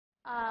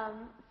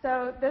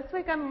So this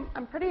week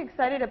I'm pretty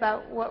excited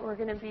about what we're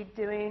going to be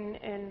doing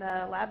in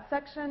the lab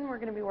section. We're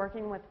going to be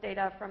working with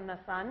data from the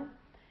sun,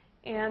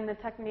 and the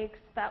techniques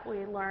that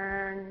we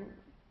learn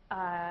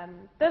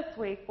this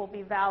week will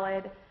be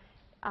valid.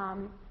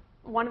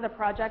 One of the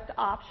project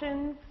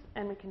options,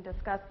 and we can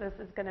discuss this,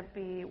 is going to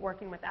be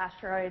working with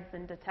asteroids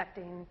and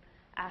detecting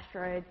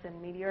asteroids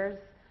and meteors.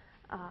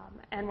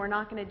 And we're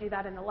not going to do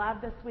that in the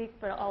lab this week,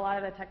 but a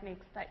lot of the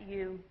techniques that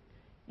you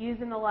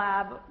use in the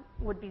lab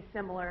would be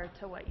similar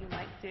to what you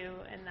might do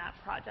in that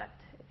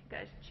project if you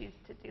guys choose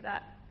to do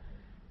that.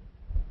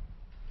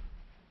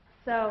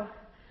 So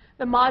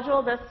the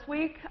module this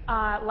week,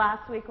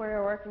 last week we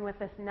were working with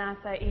this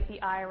NASA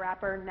API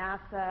wrapper,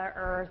 NASA,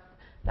 Earth,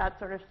 that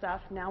sort of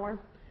stuff. Now we're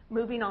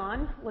moving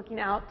on, looking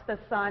out to the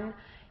sun,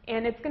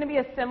 and it's going to be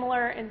a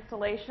similar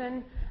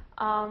installation.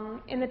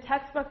 In the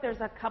textbook, there's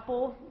a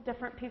couple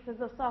different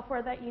pieces of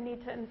software that you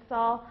need to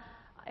install.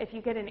 If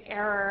you get an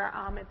error,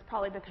 it's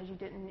probably because you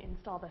didn't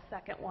install the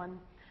second one.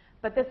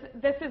 But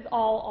this is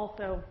all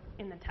also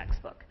in the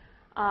textbook.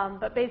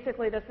 But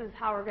basically, this is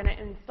how we're going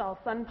to install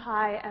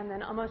SunPy, and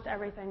then almost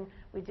everything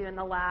we do in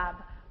the lab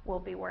will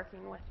be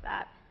working with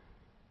that.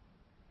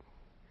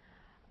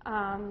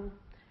 And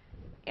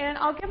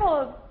I'll give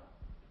a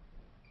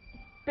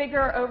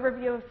bigger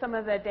overview of some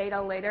of the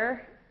data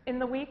later in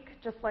the week,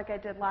 just like I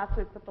did last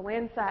week with the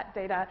Landsat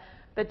data.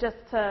 But just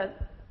to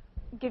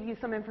give you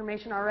some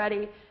information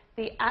already,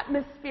 the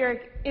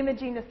Atmospheric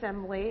Imaging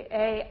Assembly,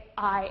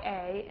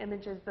 AIA,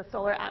 images the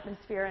solar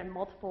atmosphere in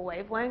multiple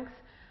wavelengths,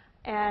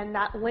 and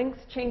that links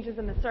changes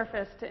in the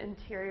surface to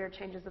interior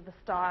changes of the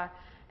star.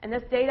 And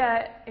this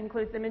data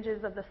includes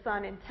images of the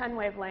sun in 10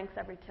 wavelengths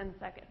every 10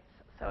 seconds.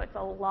 So it's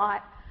a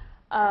lot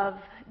of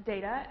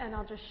data, and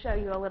I'll just show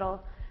you a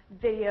little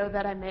video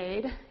that I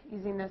made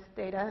using this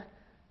data.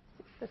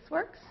 See if this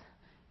works.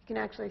 You can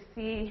actually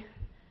see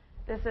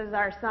this is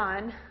our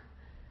sun,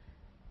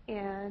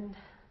 and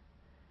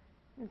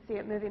you can see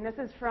it moving. This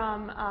is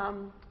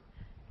from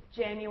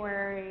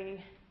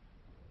January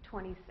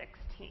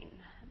 2016.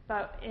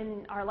 But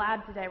in our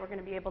lab today, we're going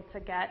to be able to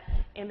get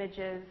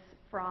images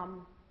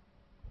from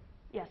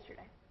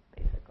yesterday,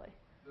 basically.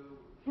 So,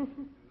 is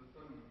the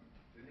sun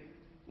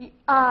spinning?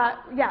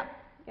 Yeah.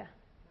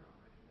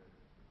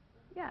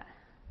 Yeah.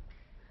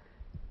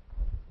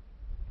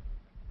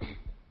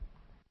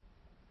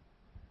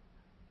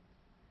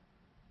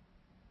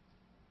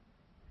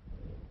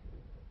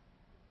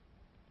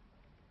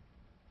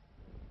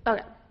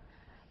 Okay.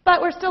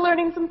 But we're still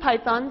learning some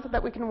Python so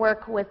that we can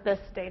work with this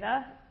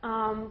data.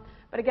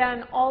 But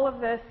again, all of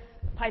this,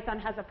 Python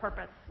has a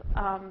purpose.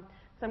 So I'm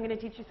going to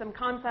teach you some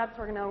concepts.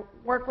 We're going to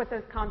work with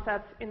those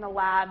concepts in the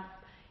labs,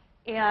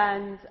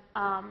 and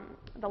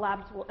the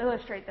labs will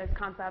illustrate those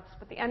concepts.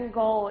 But the end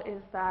goal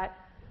is that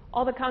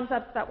all the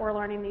concepts that we're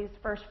learning these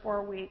first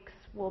 4 weeks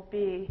will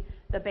be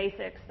the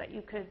basics that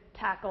you could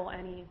tackle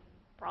any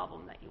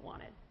problem that you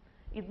wanted.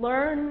 You'd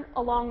learn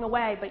along the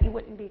way, but you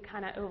wouldn't be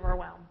kind of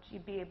overwhelmed.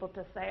 You'd be able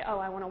to say, oh,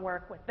 I want to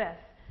work with this.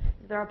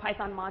 Is there a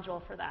Python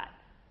module for that?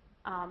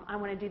 I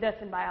want to do this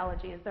in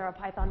biology. Is there a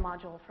Python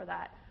module for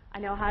that? I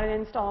know how to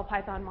install a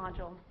Python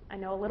module. I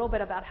know a little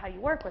bit about how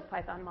you work with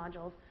Python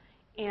modules.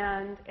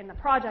 And in the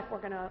project, we're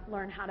going to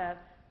learn how to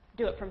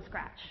do it from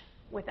scratch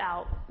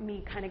without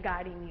me kind of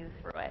guiding you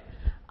through it.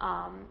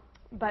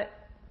 But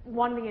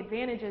one of the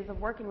advantages of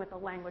working with a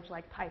language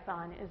like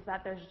Python is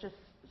that there's just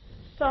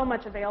so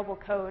much available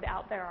code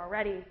out there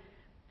already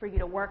for you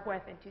to work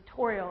with in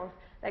tutorials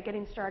that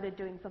getting started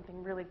doing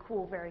something really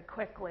cool very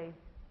quickly,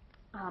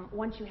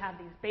 once you have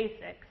these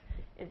basics,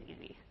 is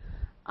easy,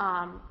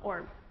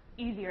 or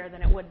easier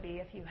than it would be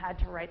if you had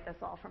to write this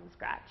all from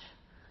scratch.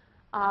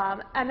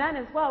 And then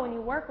as well, when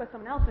you work with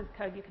someone else's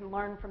code, you can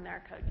learn from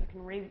their code. You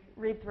can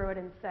read through it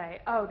and say,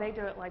 oh, they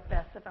do it like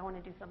this. If I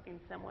want to do something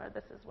similar,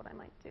 this is what I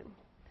might do.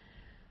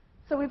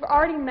 So we've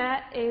already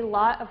met a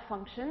lot of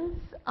functions.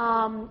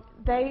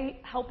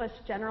 They help us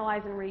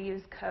generalize and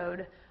reuse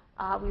code.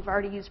 We've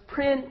already used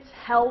print,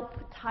 help,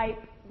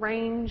 type,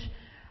 range.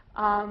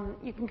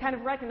 You can kind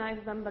of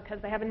recognize them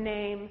because they have a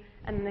name,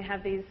 and then they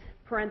have these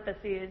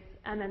parentheses,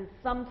 and then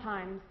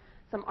sometimes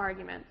some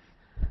arguments.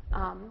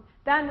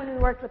 Then when we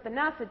worked with the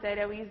NASA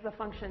data, we used the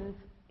functions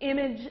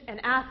image and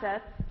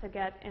assets to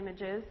get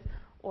images,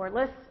 or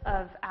lists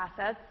of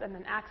assets, and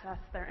then access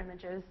their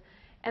images,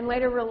 and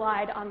later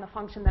relied on the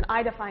function that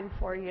I defined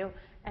for you,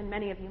 and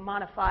many of you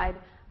modified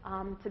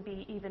to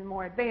be even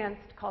more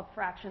advanced, called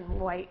fraction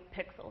white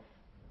pixels.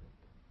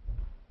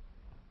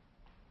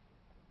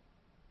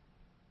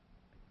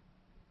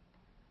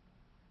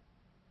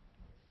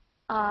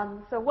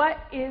 So what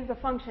is a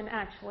function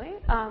actually?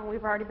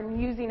 We've already been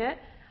using it.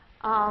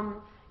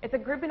 It's a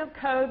grouping of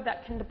code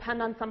that can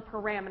depend on some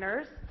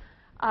parameters.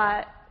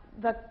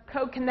 The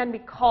code can then be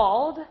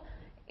called,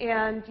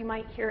 and you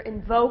might hear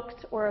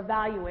invoked or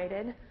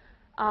evaluated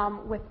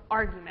with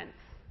arguments.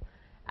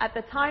 At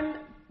the time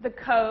the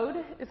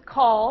code is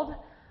called,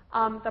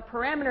 the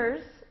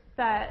parameters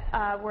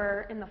that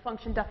were in the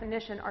function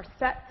definition are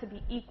set to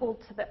be equal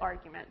to the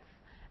arguments,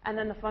 and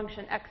then the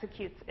function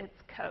executes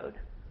its code.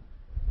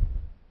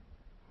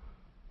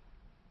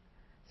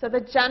 So the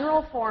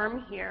general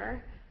form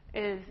here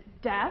is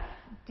def,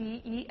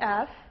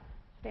 D-E-F,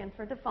 stands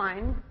for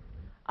define,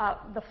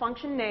 the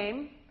function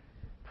name,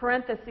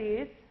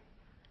 parentheses,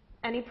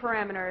 any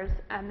parameters,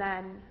 and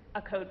then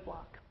a code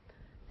block.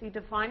 So you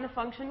define the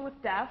function with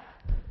def.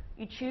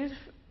 You choose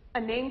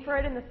a name for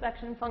it in the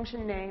section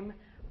function name.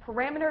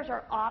 Parameters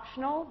are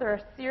optional. There are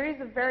a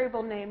series of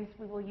variable names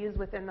we will use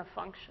within the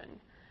function.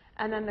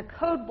 And then the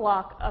code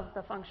block of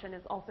the function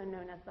is also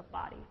known as the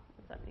body.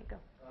 What's that, Nico?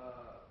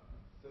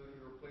 So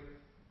you replace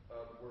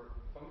the word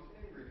function,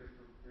 or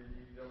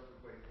you just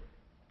replace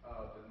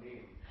the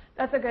name?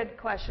 That's a good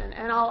question,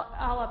 and I'll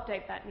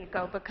update that,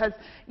 Nico, because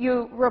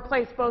you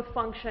replace both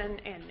function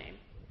and name.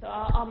 So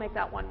I'll make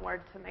that one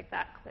word to make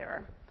that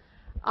clearer.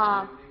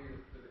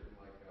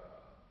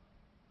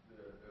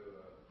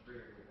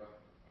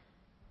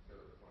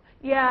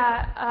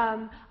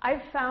 Yeah,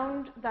 I've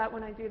found that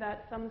when I do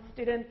that, some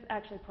students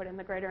actually put in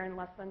the greater and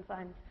less than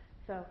signs.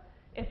 So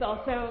it's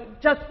also,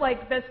 just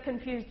like this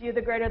confused you,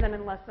 the greater than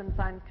and less than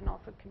signs can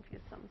also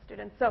confuse some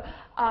students. So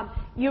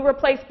you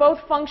replace both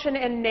function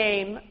and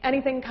name.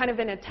 Anything kind of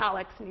in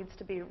italics needs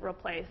to be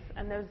replaced,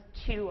 and those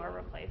two are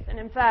replaced. And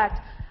in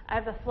fact, I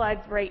have the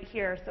slides right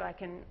here, so I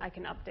can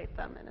update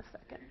them in a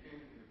second.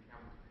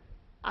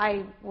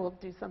 I will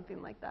do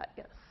something like that,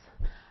 yes.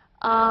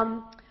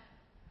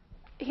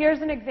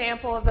 Here's an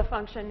example of the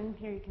function.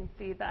 Here you can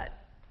see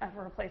that I've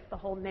replaced the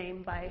whole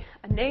name by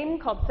a name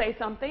called say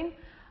something.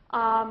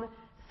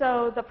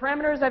 So the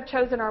parameters I've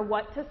chosen are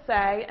what to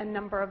say and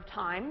number of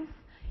times.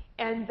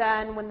 And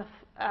then when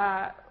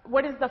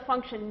what is the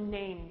function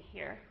name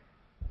here?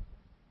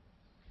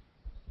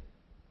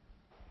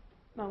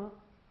 Momo?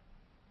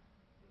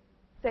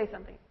 Say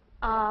something.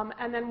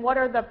 And then what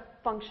are the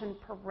function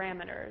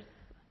parameters?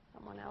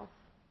 Someone else?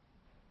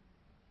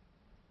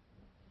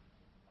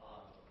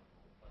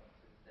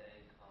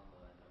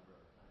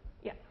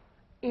 Yeah.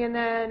 And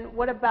then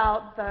what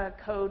about the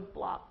code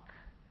block?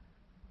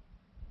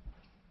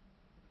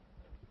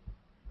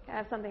 I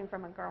have something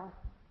from a girl.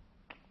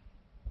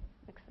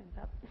 Mix things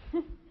up.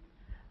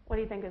 What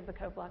do you think is the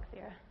code block,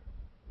 Sierra?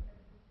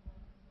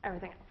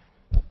 Everything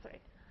else.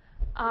 Sweet.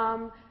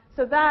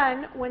 So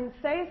then, when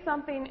say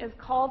something is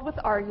called with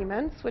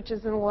arguments, which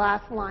is in the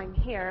last line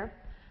here,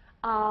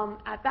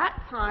 at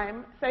that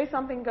time, say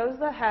something goes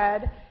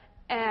ahead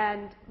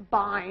and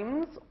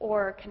binds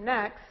or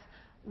connects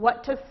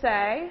what to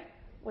say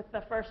with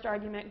the first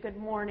argument, good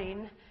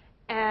morning,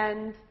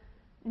 and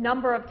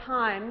number of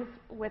times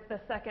with the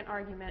second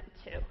argument,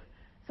 too.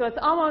 So it's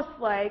almost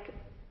like,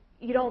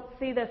 you don't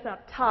see this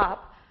up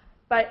top,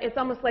 but it's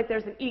almost like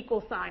there's an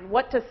equal sign.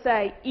 What to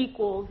say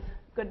equals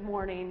good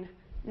morning,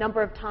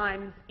 number of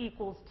times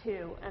equals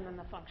 2, and then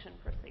the function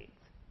proceeds.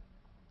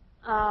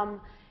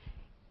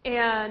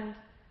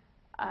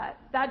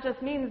 That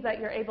just means that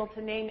you're able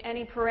to name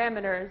any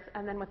parameters,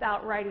 and then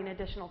without writing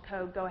additional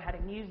code, go ahead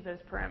and use those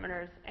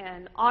parameters.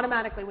 And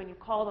automatically, when you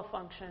call the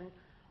function,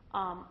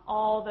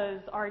 all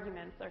those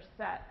arguments are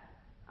set.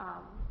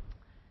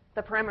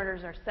 The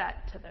parameters are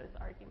set to those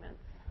arguments.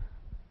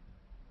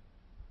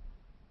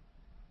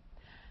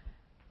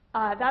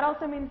 That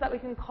also means that we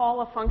can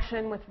call a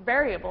function with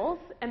variables,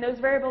 and those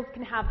variables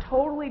can have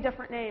totally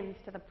different names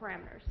to the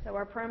parameters. So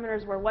our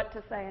parameters were what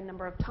to say a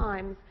number of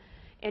times.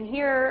 And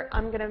here,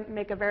 I'm going to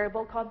make a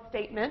variable called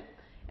statement,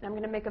 and I'm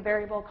going to make a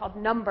variable called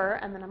number,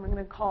 and then I'm going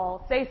to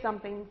call say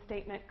something,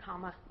 statement,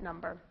 comma,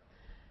 number.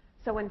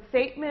 So when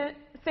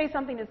say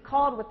something is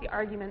called with the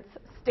arguments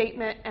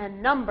statement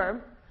and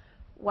number,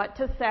 what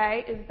to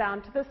say is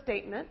bound to the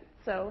statement.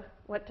 So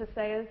what to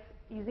say is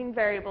using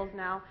variables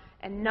now,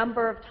 and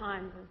number of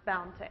times is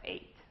bound to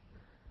 8.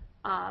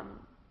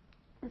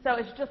 So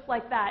it's just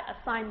like that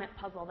assignment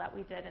puzzle that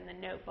we did in the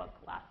notebook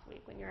last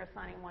week when you're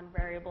assigning one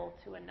variable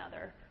to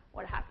another.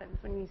 What happens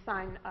when you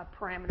assign a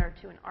parameter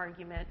to an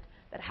argument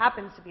that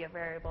happens to be a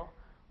variable?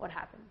 What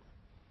happens?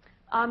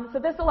 So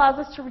this allows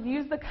us to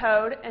reuse the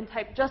code and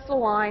type just a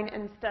line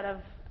instead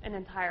of an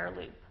entire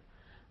loop.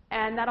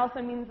 And that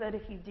also means that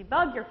if you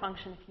debug your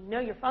function, if you know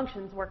your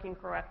function's working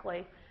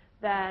correctly,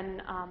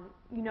 then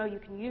you know you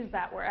can use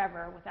that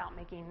wherever without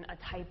making a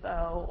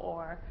typo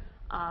or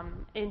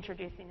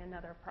introducing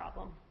another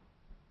problem.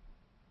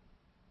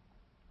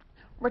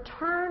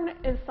 Return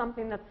is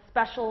something that's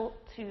special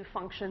to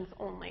functions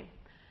only.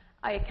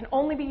 It can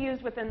only be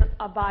used within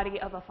a body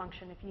of a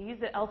function. If you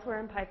use it elsewhere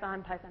in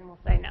Python, Python will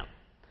say no.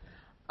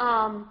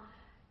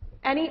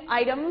 Any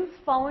items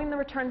following the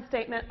return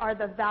statement are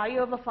the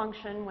value of a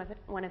function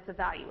when it's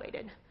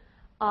evaluated.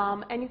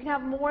 And you can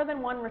have more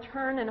than one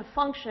return in a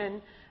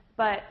function,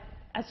 but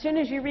as soon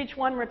as you reach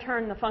one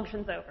return, the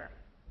function's over.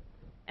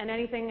 And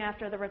anything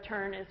after the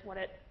return is what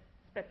it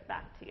spits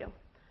back to you.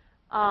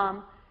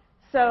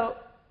 So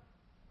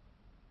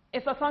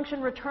if a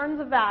function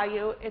returns a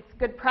value, it's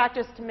good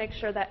practice to make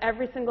sure that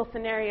every single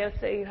scenario,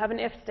 say you have an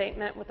if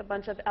statement with a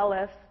bunch of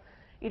elifs,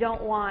 you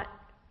don't want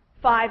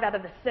 5 out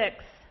of the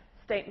 6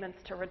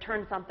 statements to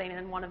return something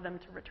and one of them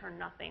to return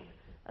nothing.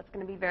 That's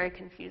going to be very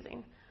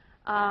confusing.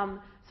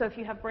 So if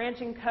you have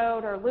branching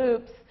code or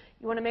loops,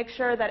 You want to make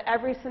sure that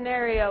every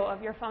scenario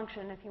of your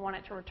function, if you want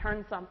it to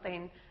return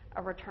something,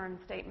 a return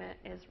statement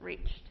is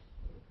reached.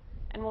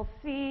 And we'll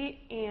see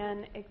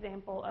an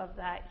example of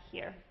that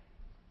here.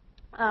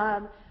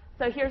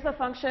 So here's a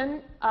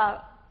function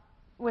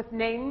with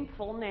name,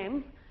 full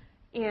name,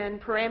 in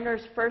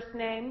parameters first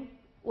name,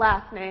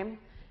 last name,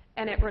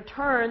 and it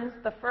returns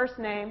the first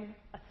name,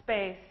 a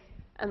space,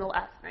 and the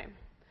last name.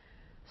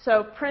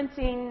 So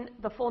printing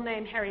the full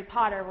name Harry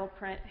Potter will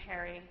print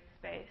Harry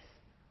space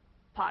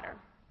Potter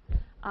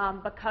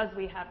because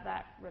we have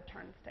that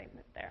return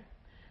statement there.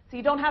 So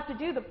you don't have to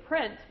do the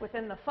print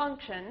within the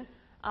function.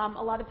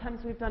 A lot of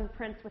times we've done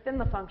prints within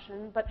the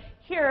function, but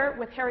here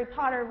with Harry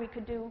Potter we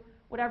could do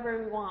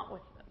whatever we want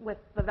with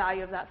the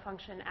value of that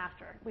function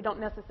after. We don't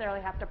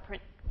necessarily have to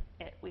print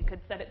it. We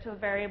could set it to a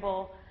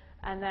variable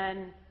and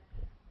then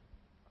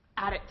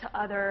add it to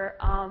other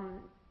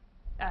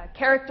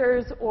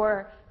characters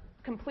or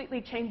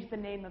completely change the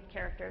name of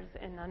characters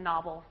in a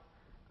novel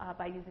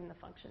by using the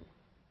function.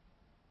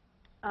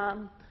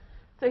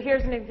 So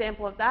here's an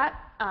example of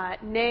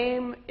that.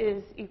 Name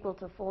is equal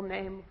to full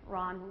name,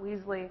 Ron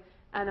Weasley,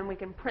 and then we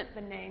can print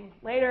the name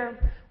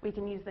later. We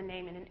can use the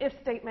name in an if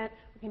statement.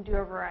 We can do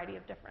a variety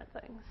of different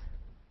things.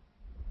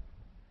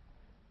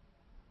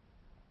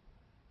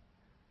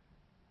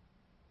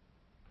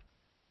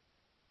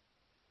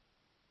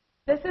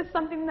 This is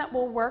something that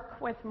we'll work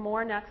with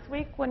more next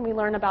week when we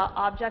learn about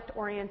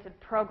object-oriented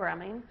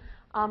programming.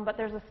 But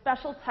there's a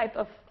special type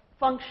of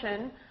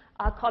function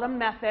called a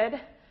method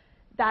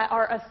that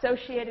are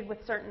associated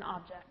with certain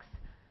objects.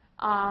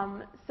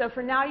 So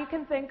for now, you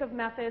can think of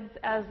methods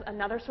as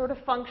another sort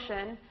of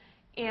function,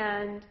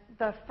 and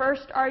the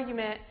first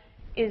argument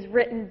is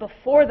written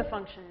before the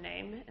function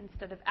name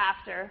instead of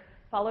after,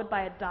 followed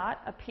by a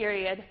dot, a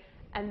period,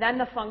 and then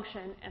the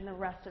function and the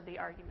rest of the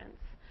arguments.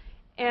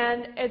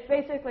 And it's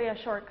basically a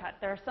shortcut.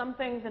 There are some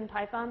things in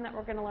Python that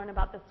we're going to learn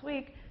about this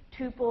week,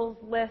 tuples,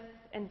 lists,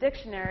 and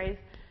dictionaries,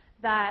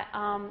 that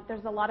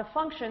there's a lot of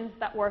functions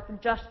that work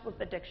just with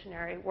the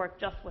dictionary, work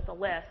just with a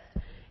list.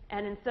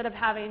 And instead of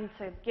having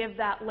to give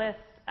that list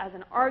as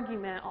an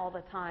argument all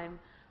the time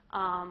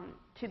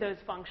to those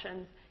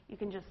functions, you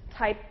can just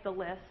type the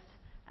list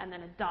and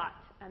then a dot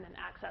and then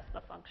access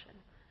the function.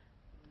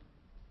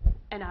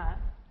 And a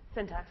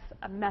syntax,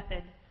 a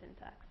method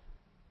syntax.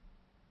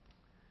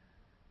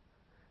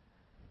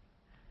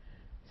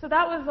 So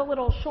that was a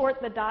little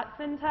short, the dot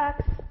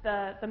syntax,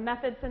 the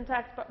method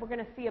syntax, but we're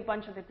going to see a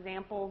bunch of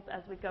examples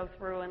as we go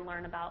through and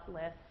learn about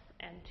lists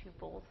and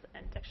tuples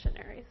and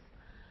dictionaries.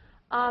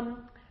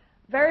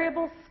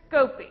 Variable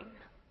scoping.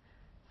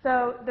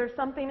 So there's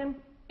something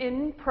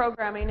in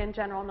programming in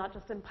general, not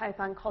just in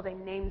Python, called a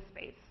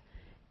namespace.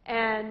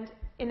 And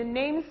in a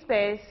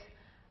namespace,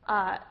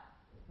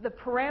 the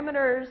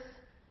parameters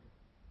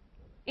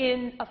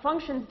in a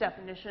function's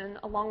definition,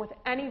 along with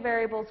any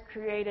variables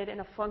created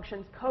in a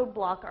function's code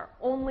block, are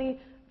only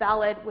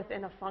valid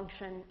within a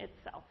function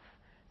itself.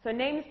 So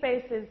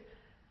namespace is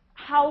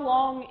how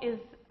long is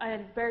a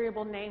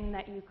variable name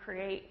that you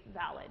create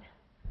valid.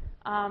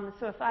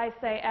 So if I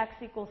say x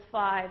equals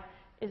 5,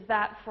 is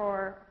that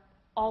for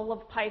all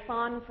of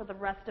Python for the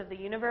rest of the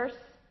universe?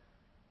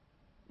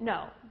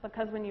 No,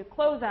 because when you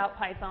close out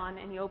Python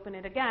and you open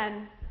it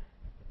again,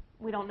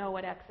 we don't know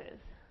what x is.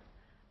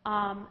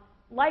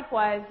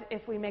 Likewise,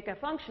 if we make a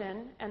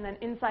function, and then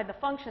inside the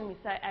function we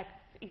say x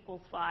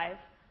equals 5,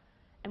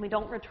 and we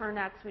don't return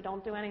x, we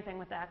don't do anything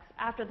with x,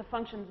 after the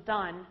function's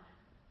done,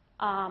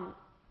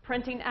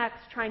 printing x,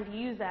 trying to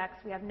use x,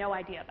 we have no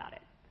idea about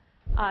it.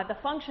 The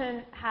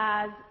function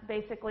has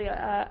basically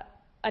a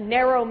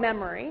narrow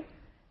memory,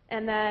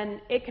 and then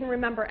it can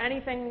remember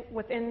anything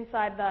within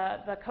inside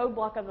the code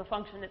block of the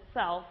function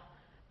itself,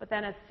 but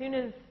then as soon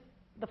as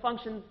the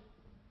function's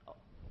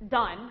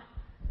done,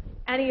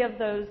 any of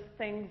those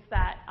things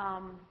that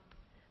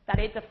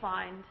it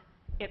defined,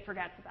 it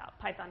forgets about,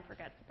 Python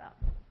forgets about.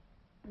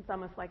 It's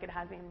almost like it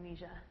has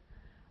amnesia.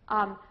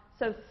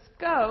 So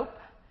scope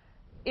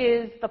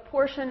is the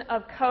portion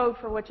of code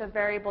for which a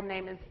variable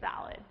name is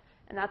valid,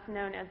 and that's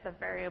known as the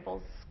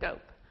variable's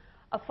scope.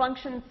 A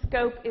function's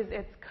scope is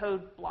its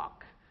code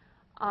block.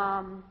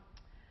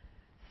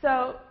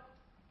 So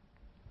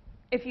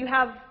if you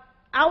have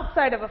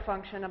outside of a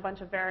function a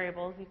bunch of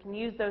variables, you can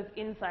use those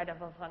inside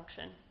of a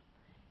function.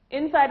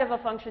 Inside of a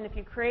function, if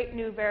you create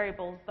new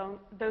variables,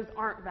 those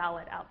aren't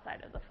valid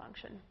outside of the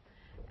function.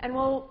 And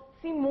we'll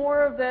see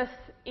more of this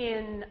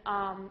in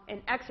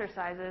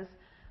exercises,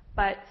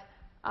 but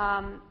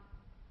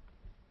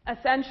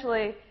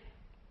essentially,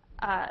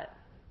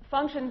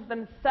 functions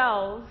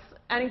themselves,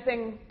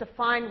 anything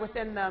defined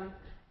within them,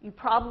 you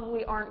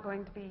probably aren't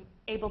going to be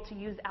able to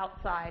use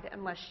outside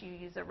unless you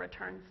use a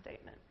return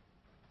statement.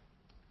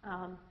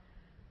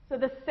 So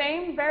the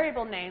same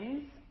variable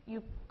names,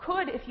 you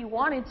could, if you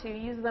wanted to,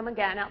 use them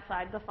again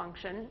outside the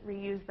function,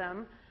 reuse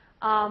them.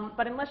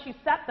 But unless you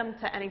set them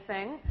to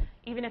anything,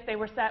 even if they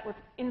were set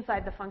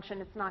inside the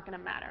function, it's not going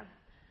to matter.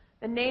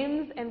 The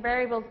names and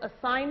variables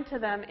assigned to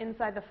them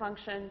inside the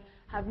function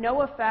have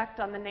no effect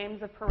on the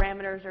names of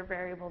parameters or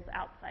variables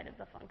outside of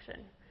the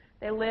function.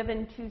 They live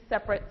in two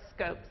separate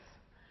scopes.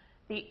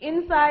 The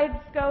inside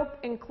scope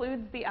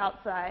includes the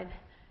outside.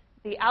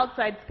 The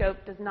outside scope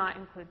does not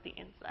include the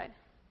inside.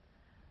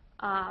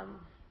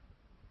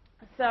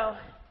 So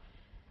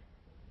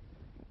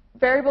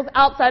variables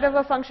outside of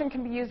a function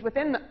can be used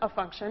within a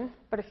function,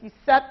 but if you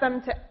set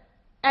them to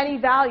any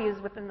values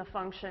within the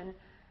function,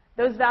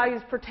 those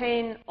values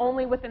pertain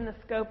only within the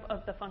scope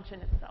of the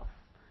function itself,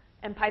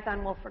 and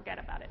Python will forget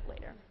about it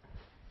later.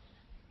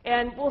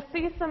 And we'll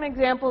see some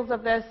examples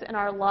of this in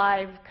our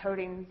live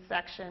coding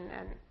section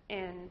and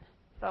in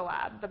the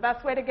lab. The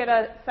best way to get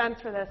a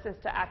sense for this is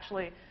to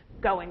actually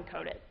go and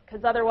code it,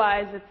 because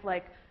otherwise it's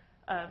like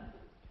a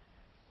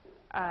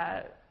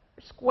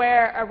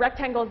square. A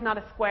rectangle is not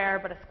a square,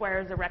 but a square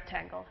is a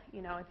rectangle.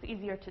 You know, it's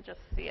easier to just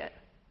see it.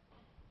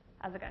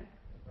 How's it going?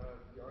 Are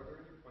there any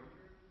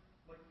pointers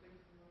like things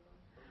in the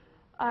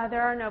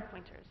There are no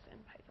pointers in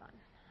Python,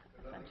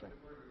 essentially.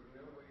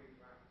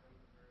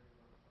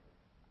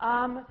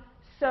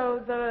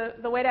 So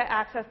the way to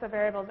access the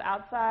variables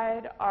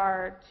outside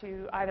are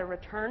to either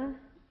return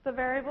the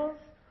variables,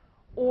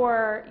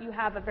 or you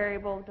have a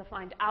variable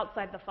defined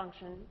outside the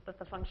function that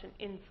the function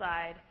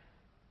inside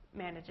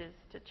manages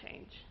to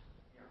change.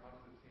 Yeah, how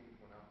does it change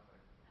one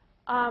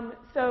outside?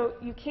 So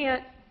you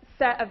can't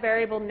set a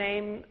variable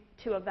name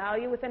to a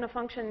value within a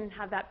function and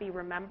have that be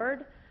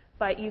remembered,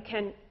 but you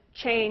can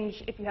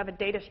change, if you have a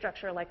data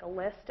structure like a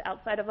list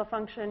outside of a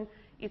function,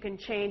 you can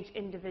change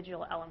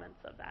individual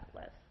elements of that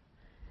list.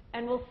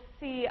 And we'll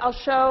see, I'll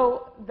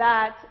show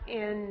that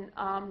in,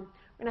 we're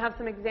going to have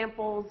some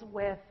examples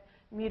with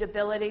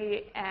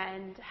mutability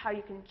and how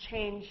you can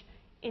change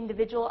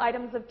individual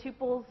items of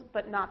tuples,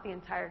 but not the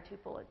entire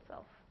tuple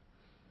itself.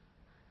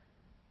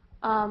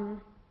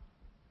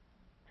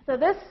 So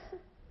this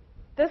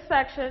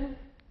section,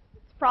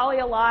 it's probably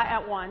a lot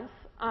at once,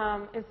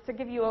 is to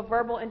give you a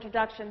verbal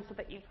introduction so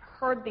that you've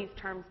heard these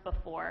terms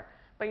before,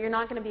 but you're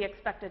not going to be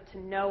expected to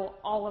know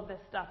all of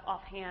this stuff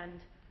offhand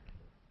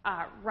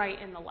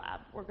right in the lab.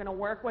 We're going to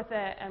work with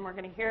it, and we're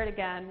going to hear it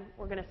again.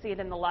 We're going to see it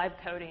in the live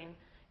coding,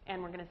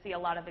 and we're going to see a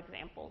lot of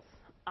examples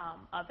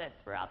of it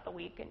throughout the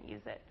week and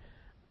use it.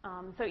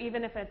 So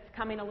even if it's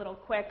coming a little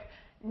quick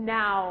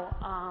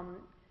now,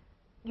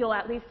 you'll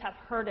at least have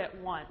heard it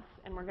once,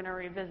 and we're going to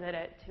revisit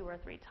it 2 or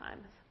 3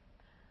 times.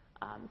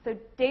 So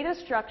data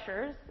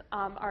structures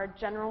are a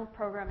general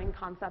programming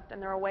concept,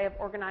 and they're a way of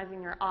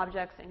organizing your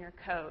objects in your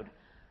code.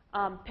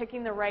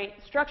 Picking the right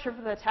structure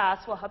for the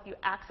task will help you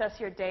access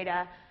your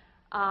data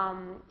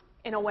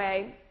in a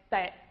way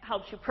that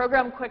helps you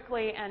program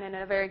quickly and in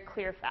a very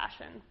clear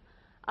fashion.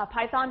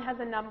 Python has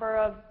a number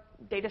of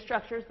data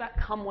structures that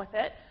come with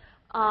it,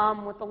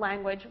 with the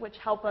language, which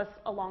help us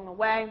along the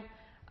way.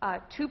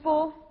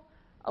 Tuple,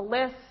 a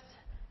list,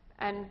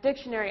 and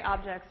dictionary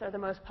objects are the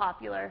most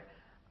popular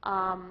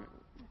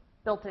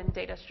built-in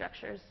data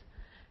structures.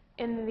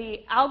 In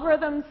the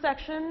algorithms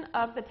section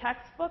of the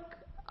textbook,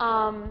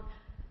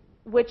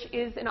 which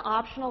is an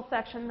optional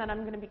section that I'm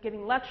going to be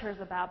giving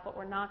lectures about, but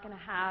we're not going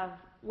to have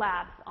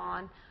labs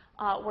on,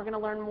 we're going to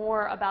learn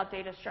more about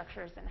data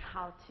structures and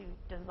how to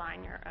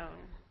design your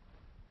own.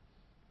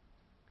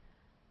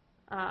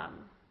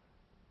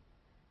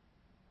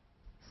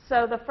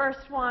 So the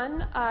first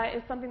one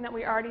is something that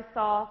we already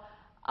saw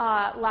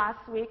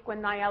last week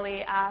when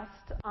Nayeli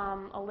asked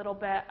a little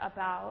bit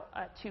about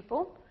a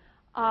tuple.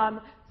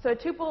 So a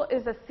tuple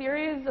is a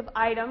series of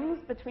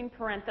items between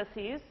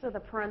parentheses, so the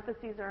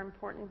parentheses are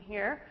important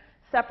here,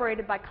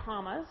 separated by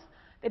commas.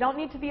 They don't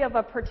need to be of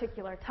a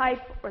particular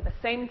type or the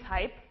same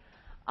type.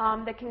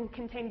 They can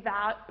contain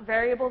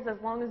variables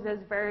as long as those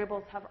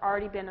variables have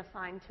already been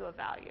assigned to a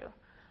value.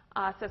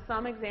 So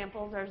some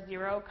examples are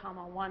 0,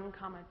 1,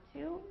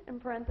 2 in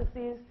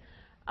parentheses,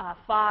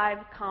 5,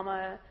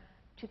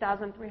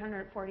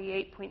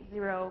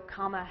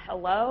 2348.0,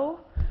 hello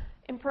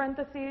in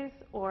parentheses,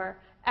 or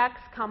x,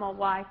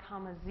 y,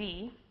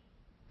 z.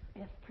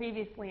 If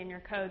previously in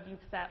your code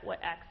you've set what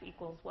x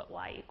equals, what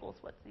y equals,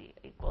 what z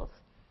equals.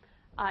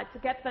 To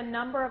get the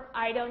number of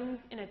items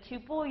in a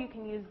tuple, you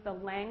can use the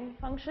lang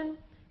function.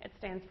 It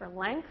stands for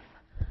length.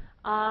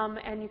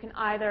 And you can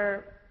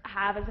either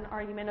have as an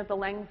argument of the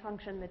lang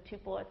function the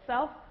tuple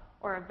itself,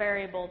 or a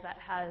variable that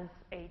has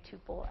a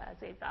tuple as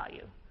a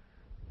value.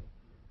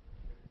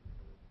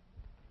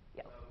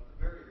 Yes? The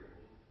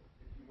variables,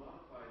 if you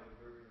modify the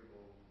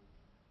variable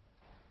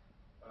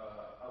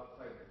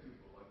outside the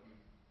tuple, like you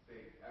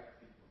say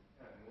x equals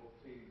 10, we'll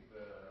change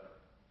the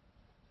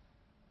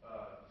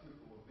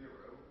tuple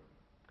 0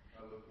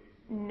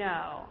 location.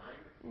 No, right?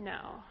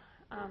 no.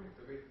 Okay,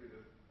 so basically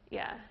this.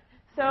 Yeah.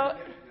 So.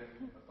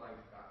 Then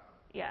assigns that.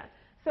 Yeah.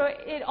 So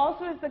it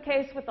also is the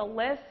case with a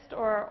list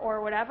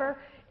or whatever.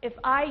 If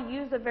I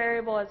use a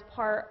variable as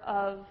part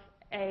of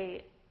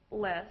a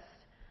list,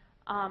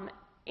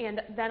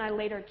 and then I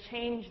later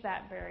change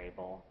that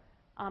variable,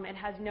 it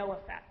has no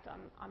effect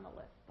on the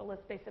list. The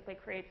list basically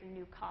creates a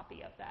new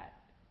copy of that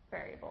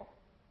variable.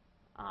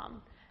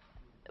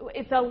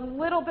 It's a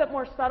little bit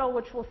more subtle,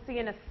 which we'll see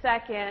in a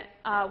second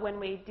when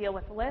we deal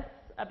with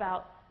lists,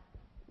 about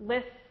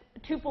lists,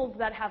 tuples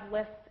that have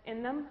lists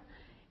in them.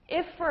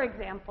 if, for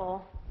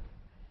example,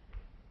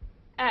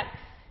 X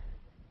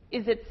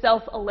is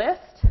itself a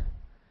list,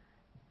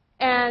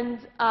 and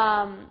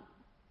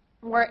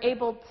we're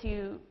able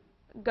to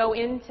go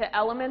into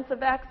elements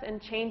of X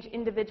and change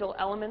individual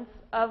elements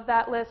of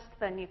that list,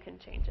 then you can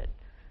change it.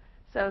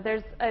 So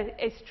there's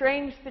a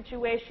strange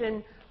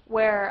situation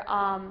where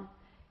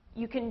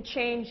you can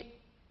change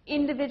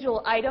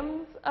individual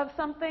items of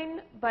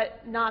something,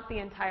 but not the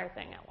entire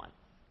thing at once.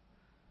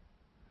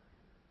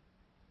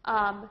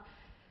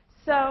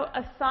 So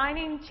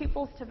assigning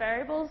tuples to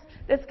variables,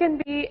 this can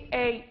be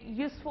a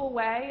useful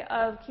way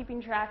of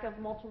keeping track of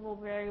multiple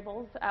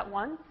variables at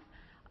once.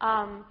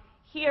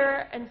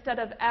 Here, instead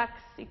of x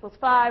equals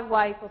 5,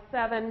 y equals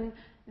 7,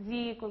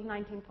 z equals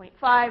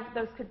 19.5,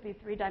 those could be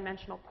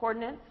three-dimensional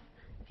coordinates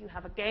if you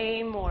have a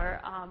game or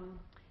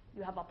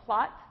you have a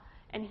plot.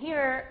 And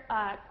here,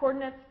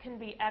 coordinates can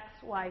be x,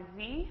 y,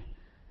 z,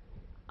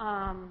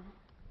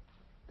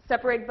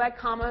 separated by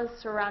commas,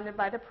 surrounded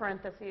by the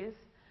parentheses.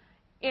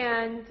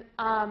 And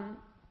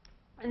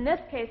in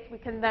this case, we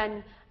can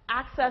then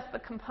access the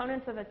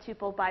components of a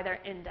tuple by their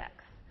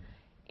index.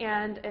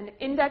 And an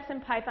index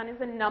in Python is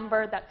a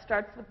number that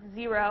starts with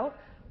 0,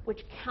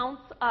 which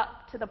counts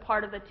up to the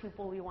part of the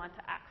tuple we want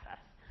to access.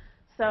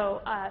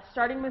 So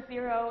starting with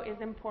 0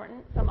 is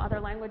important. Some other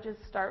languages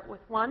start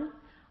with 1.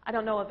 I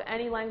don't know of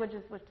any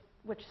languages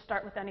which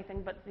start with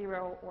anything but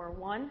 0 or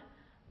 1.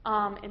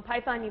 In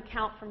Python, you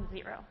count from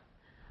 0.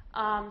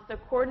 So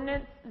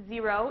coordinates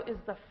 0 is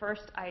the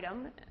first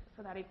item,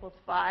 so that equals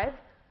 5.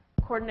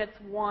 Coordinates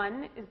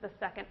 1 is the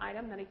second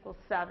item, that equals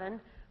 7.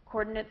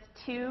 Coordinates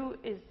 2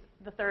 is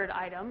the third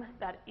item,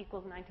 that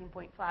equals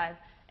 19.5.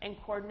 And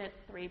coordinate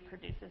 3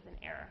 produces an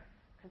error,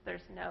 because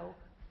there's no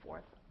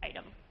fourth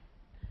item.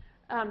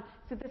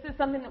 So this is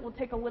something that will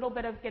take a little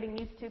bit of getting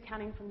used to,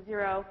 counting from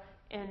 0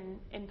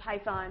 in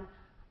Python,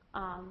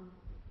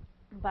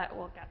 but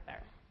we'll get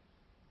there.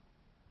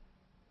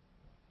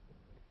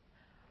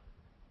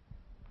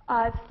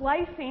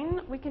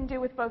 Slicing we can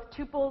do with both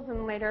tuples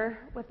and later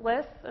with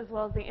lists, as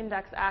well as the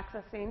index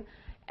accessing.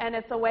 And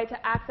it's a way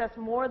to access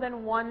more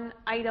than one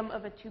item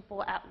of a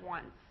tuple at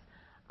once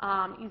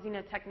using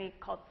a technique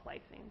called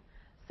slicing.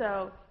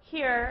 So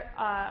here,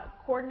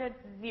 coordinate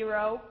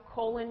 0,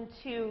 colon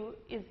 2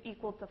 is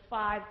equal to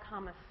 5,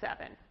 comma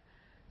 7.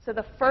 So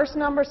the first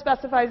number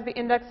specifies the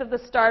index of the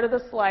start of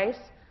the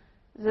slice,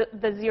 the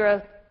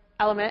 0th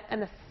element,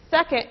 and the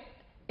second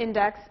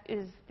index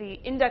is the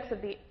index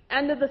of the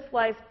end of the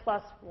slice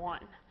plus 1.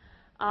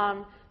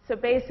 So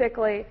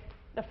basically,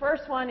 the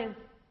first one is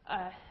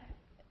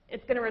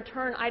it's going to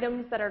return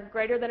items that are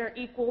greater than or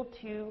equal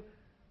to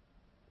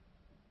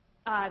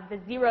the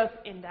 0th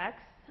index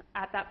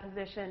at that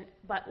position,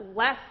 but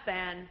less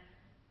than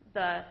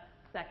the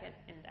second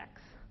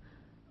index.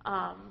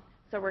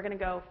 So we're going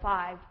to go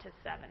 5 to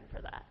 7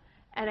 for that.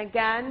 And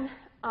again,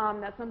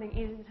 that's something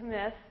easy to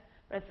miss,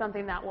 but it's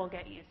something that we'll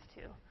get used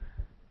to.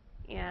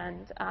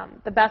 And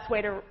the best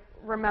way to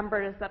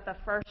remember is that the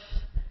first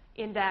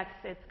index,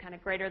 it's kind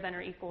of greater than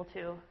or equal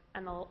to,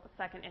 and the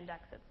second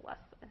index, it's less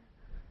than.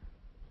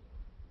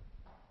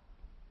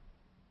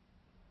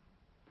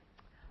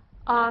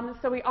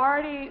 So we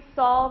already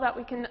saw that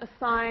we can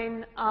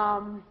assign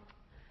a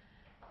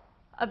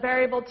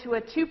variable to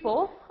a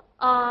tuple.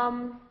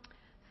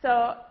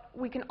 So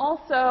we can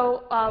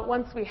also,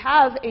 once we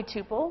have a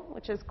tuple,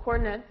 which is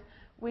coordinates,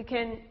 we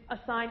can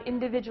assign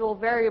individual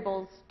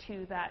variables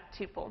to that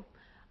tuple.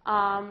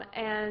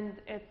 And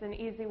it's an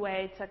easy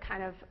way to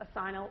kind of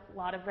assign a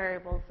lot of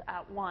variables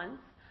at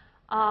once.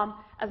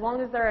 As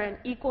long as there are an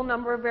equal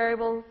number of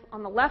variables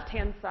on the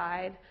left-hand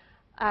side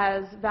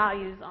as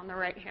values on the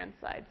right-hand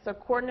side. So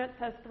coordinates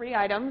has 3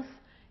 items,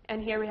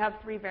 and here we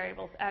have 3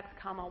 variables, x,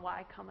 comma,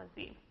 y, comma,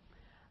 z.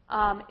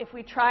 If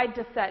we tried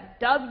to set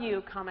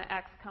w, comma,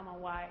 x, comma,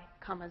 y,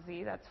 comma,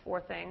 z, that's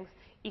 4 things,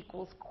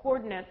 equals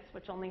coordinates,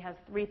 which only has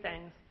 3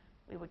 things,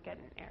 we would get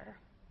an error.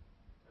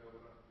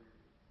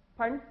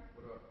 Pardon?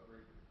 What about 3?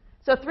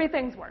 So 3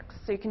 things works.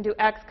 So you can do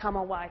x,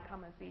 comma, y,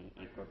 comma, z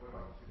equals.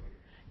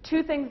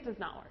 2 things does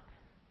not work.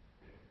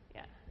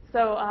 Yeah.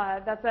 So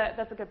that's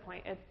a good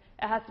point. It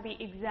has to be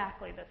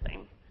exactly the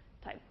same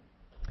type.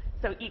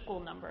 So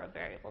equal number of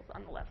variables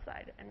on the left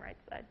side and right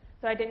side.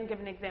 So I didn't give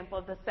an example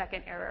of the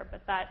second error,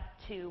 but that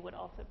too would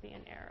also be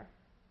an error.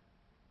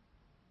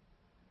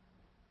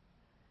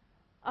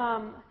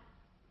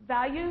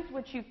 Values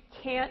which you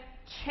can't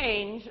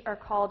change are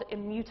called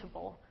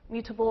immutable.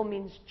 Mutable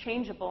means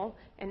changeable,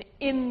 and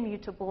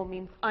immutable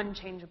means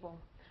unchangeable.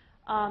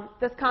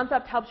 This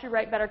concept helps you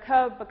write better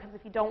code because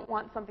if you don't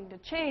want something to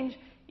change,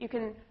 you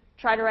can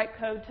try to write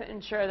code to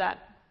ensure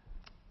that.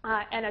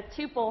 And a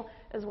tuple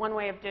is one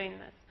way of doing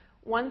this.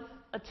 Once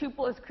a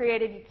tuple is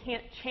created, you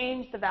can't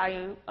change the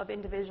value of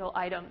individual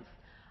items.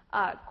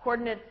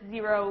 Coordinates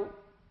 0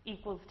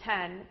 equals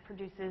 10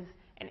 produces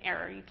an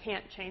error. You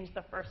can't change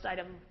the first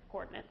item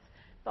coordinates.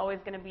 It's always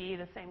going to be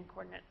the same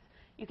coordinates.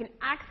 You can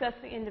access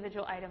the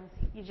individual items,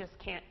 you just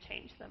can't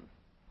change them.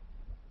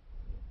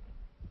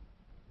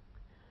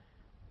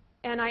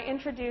 And I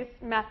introduced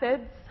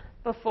methods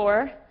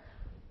before.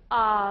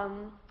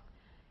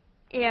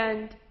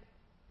 And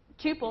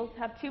tuples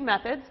have two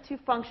methods, two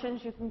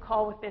functions you can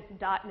call with this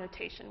dot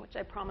notation, which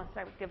I promised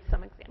I would give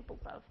some examples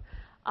of.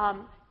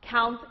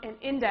 Count and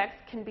index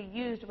can be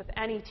used with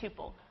any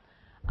tuple.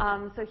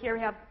 So here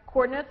we have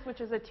coordinates,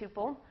 which is a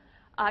tuple.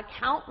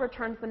 Count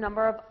returns the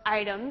number of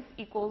items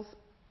equal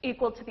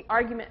to the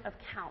argument of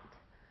count.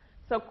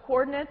 So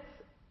coordinates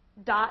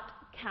dot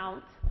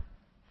count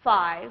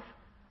 5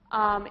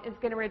 is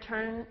going to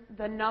return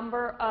the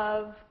number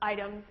of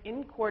items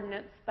in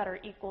coordinates that are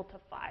equal to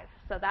 5.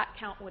 So that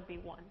count would be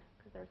 1,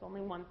 because there's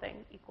only one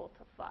thing equal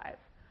to 5.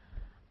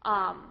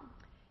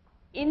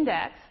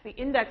 Index, the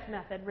index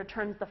method,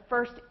 returns the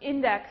first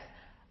index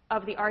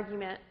of the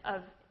argument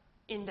of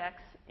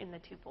index in the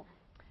tuple.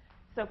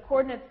 So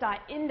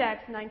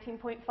coordinates.index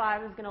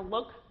 19.5 is going to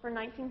look for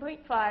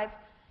 19.5,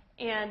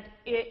 and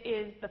it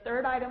is the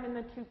third item in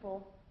the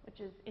tuple, which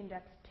is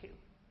index 2.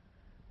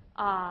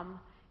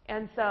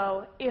 And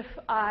so if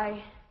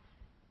I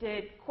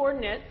did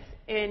coordinates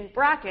in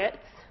brackets,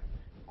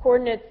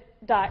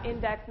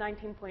 coordinates.index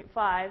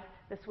 19.5,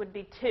 this would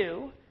be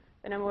 2.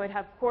 Then I would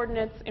have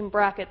coordinates in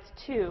brackets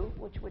 2,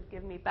 which would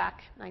give me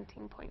back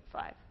 19.5.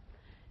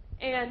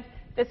 And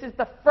this is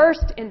the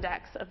first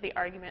index of the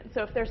argument.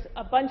 So if there's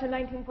a bunch of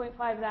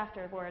 19.5s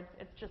afterwards,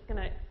 it's just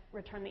going to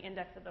return the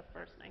index of the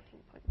first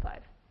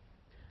 19.5.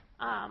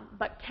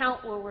 But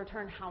count will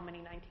return how many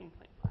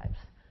 19.5s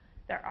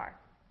there are.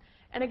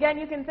 And again,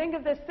 you can think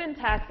of this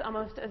syntax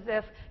almost as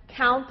if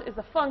count is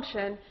a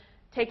function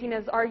taking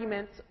as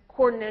arguments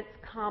coordinates,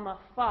 comma,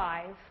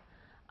 5,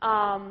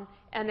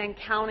 and then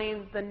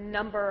counting the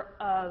number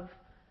of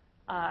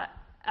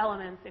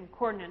elements in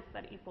coordinates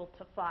that equal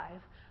to 5.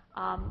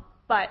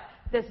 But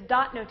this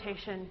dot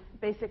notation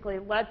basically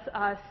lets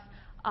us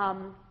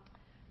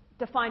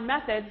define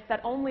methods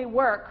that only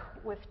work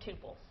with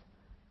tuples.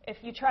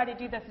 If you try to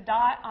do this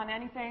dot on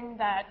anything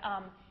that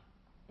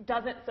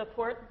doesn't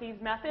support these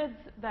methods,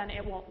 then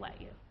it won't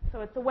let you.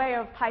 So it's a way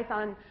of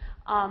Python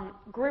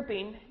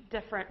grouping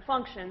different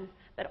functions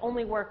that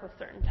only work with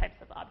certain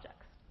types of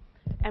objects.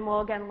 And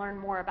we'll again learn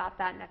more about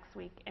that next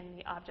week in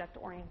the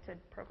object-oriented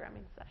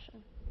programming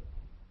session.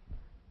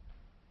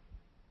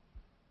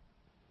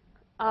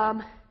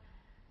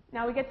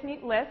 Now we get to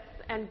meet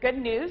lists, and good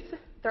news,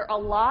 they're a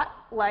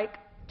lot like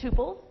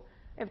tuples.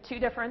 They have two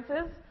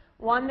differences.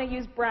 One, they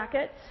use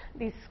brackets,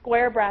 these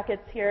square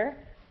brackets here,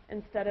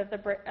 instead of the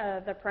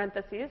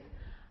parentheses.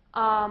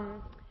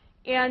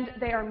 And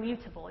they are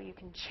mutable. You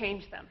can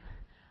change them.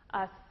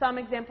 Some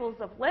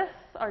examples of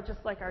lists are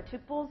just like our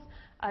tuples,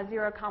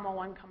 0,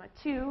 1,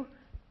 2,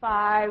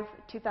 5,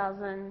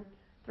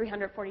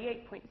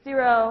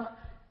 2348.0,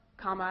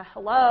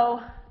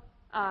 hello,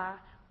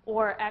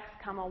 or x,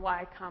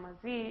 y,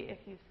 z if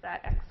you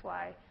set x,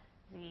 y,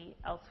 z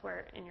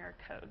elsewhere in your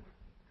code.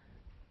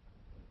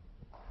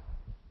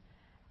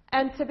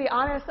 And to be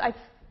honest, I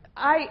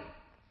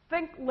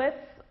think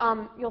lists,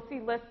 you'll see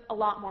lists a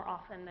lot more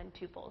often than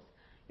tuples.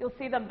 You'll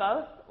see them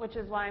both, which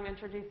is why I'm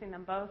introducing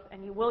them both,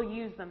 and you will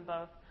use them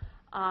both.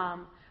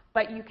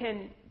 But you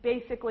can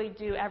basically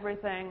do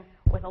everything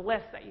with a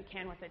list that you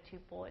can with a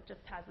tuple. It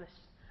just has this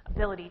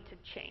ability to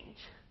change.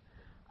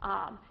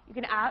 You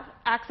can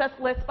access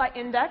lists by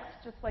index,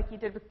 just like you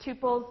did with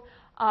tuples.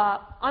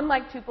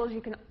 Unlike tuples,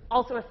 you can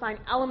also assign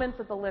elements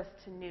of the list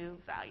to new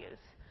values.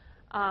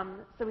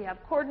 So we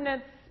have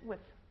coordinates with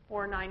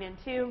 4, 9, and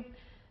 2.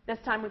 This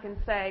time we can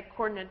say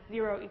coordinates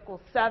 0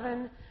 equals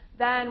 7.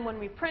 Then when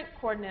we print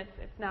coordinates,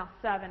 it's now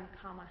 7,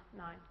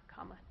 9,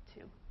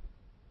 2.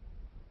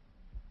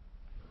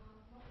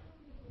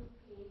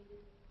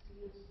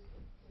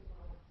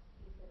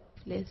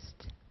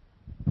 List.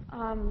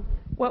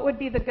 What would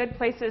be the good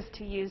places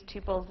to use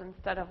tuples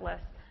instead of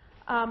lists?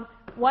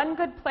 One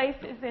good place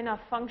is in a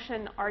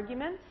function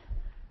argument.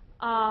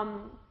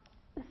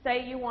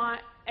 Say you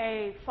want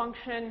a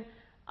function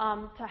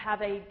to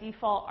have a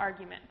default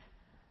argument,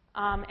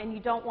 and you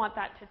don't want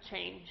that to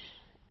change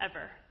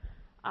ever.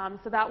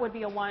 So that would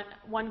be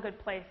one good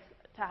place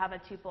to have a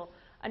tuple.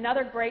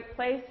 Another great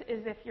place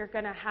is if you're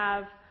going to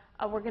have,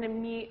 we're going to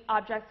meet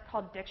objects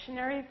called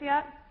dictionaries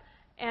yet.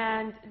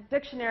 And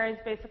dictionaries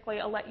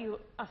basically let you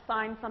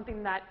assign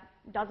something that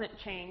doesn't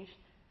change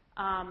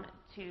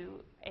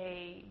to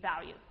a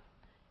value.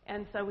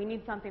 And so we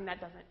need something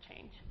that doesn't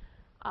change.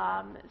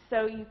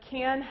 So you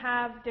can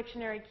have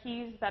dictionary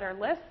keys that are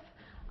lists,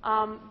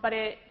 but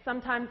it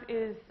sometimes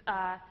is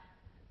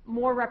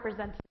more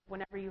representative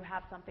whenever you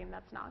have something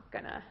that's not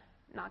gonna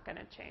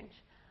change.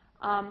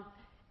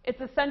 It's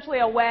essentially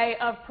a way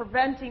of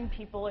preventing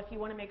people, if you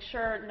want to make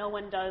sure no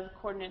one does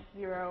coordinate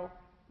 0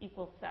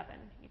 equals 7.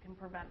 You can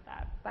prevent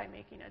that by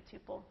making a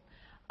tuple.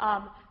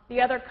 The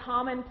other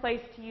common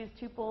place to use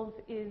tuples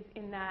is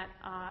in that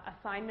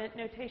assignment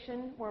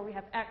notation where we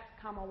have x,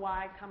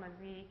 y,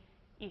 z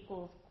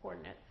equals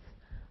coordinates.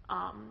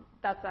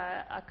 That's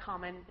a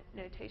common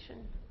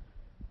notation.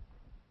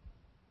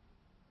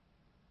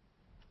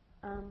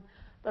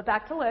 But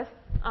back to lists.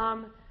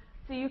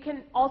 So you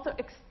can also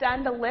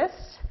extend a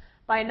list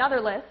by another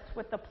list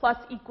with the plus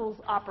equals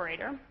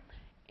operator.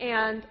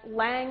 And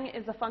lang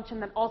is a function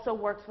that also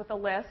works with a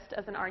list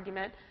as an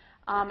argument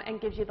and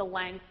gives you the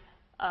length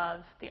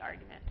of the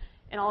argument.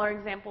 In all our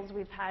examples,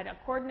 we've had a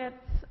coordinates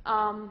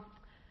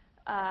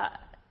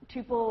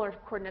tuple or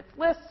coordinates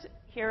list.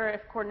 Here,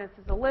 if coordinates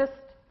is a list,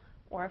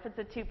 or if it's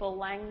a tuple,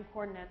 lang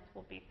coordinates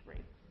will be 3.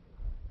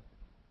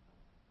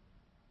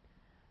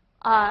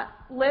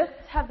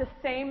 Lists have the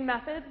same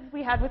methods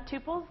we had with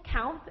tuples,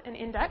 count and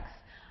index,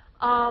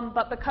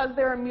 but because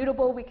they're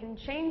immutable, we can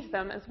change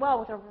them as well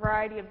with a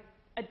variety of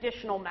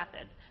additional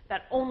methods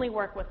that only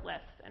work with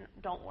lists and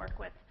don't work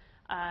with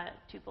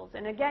tuples.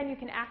 And again, you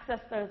can access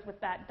those with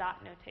that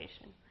dot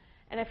notation.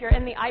 And if you're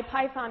in the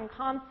IPython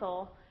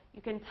console,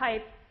 you can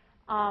type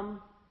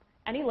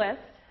any list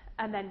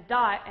and then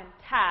dot and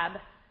tab.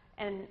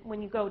 And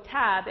when you go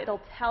tab,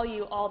 it'll tell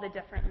you all the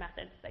different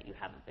methods that you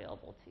have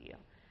available to you.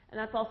 And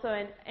that's also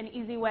an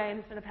easy way,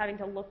 instead of having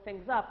to look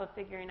things up, of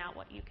figuring out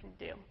what you can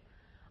do.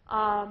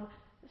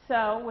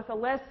 So with a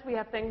list, we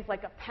have things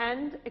like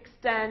append,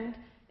 extend,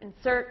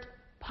 insert,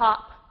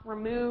 pop,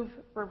 remove,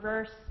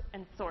 reverse,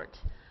 and sort.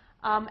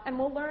 And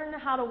we'll learn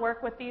how to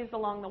work with these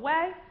along the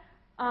way.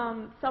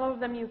 Some of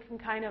them you can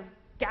kind of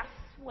guess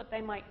what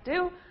they might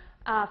do.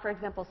 For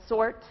example,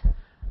 sort,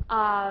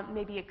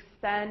 maybe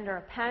extend or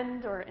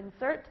append or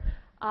insert.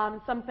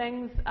 Some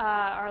things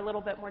are a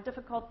little bit more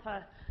difficult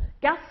to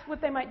guess what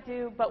they might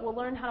do, but we'll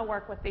learn how to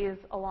work with these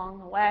along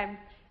the way.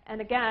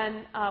 And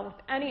again, with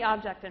any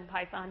object in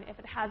Python, if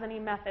it has any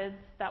methods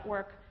that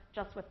work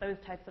just with those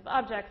types of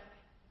objects,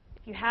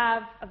 if you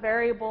have a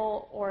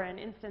variable or an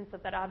instance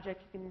of that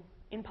object, you can,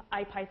 in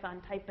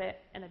IPython, type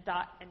it and a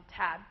dot and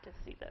tab to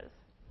see those.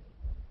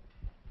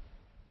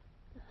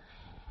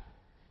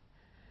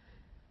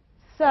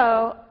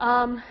 So,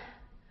 I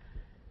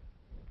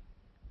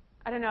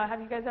don't know,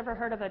 have you guys ever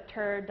heard of a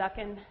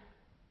turducken?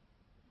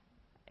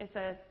 It's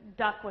a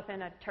duck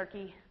within a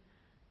turkey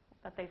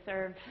that they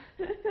serve.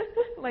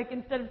 Like,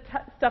 instead of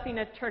stuffing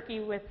a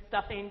turkey with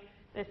stuffing,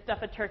 they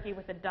stuff a turkey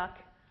with a duck.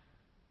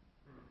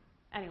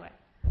 Anyway,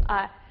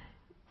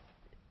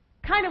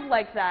 kind of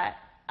like that.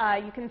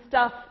 You can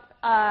stuff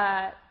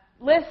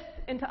lists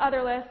into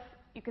other lists.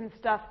 You can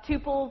stuff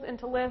tuples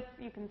into lists.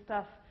 You can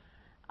stuff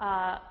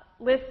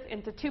lists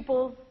into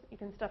tuples. You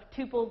can stuff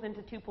tuples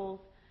into tuples.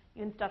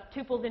 You can stuff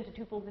tuples into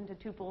tuples into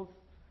tuples,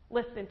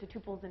 lists into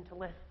tuples into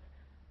lists.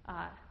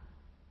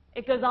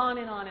 It goes on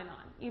and on and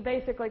on. You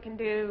basically can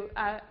do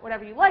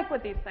whatever you like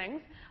with these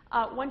things.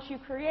 Once you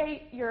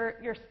create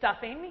your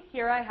stuffing,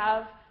 here I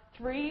have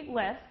 3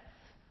 lists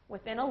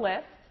within a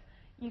list.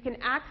 You can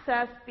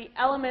access the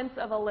elements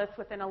of a list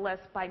within a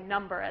list by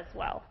number as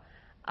well.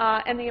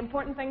 And the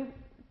important thing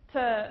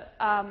to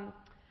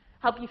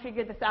help you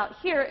figure this out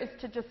here is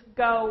to just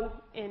go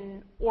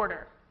in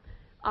order.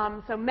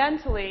 So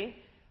mentally,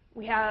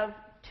 we have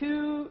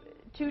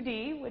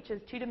 2D, which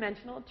is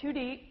two-dimensional.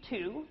 2D,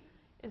 2,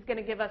 is going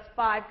to give us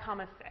 5,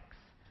 6.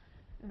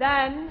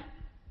 Then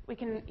we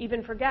can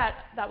even forget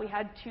that we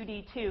had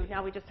 2D, 2.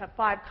 Now we just have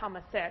 5,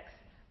 6.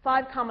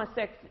 5,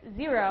 6,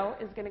 0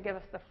 is going to give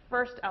us the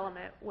first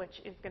element,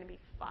 which is going to be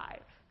 5.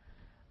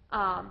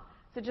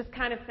 So just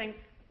kind of think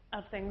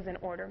of things in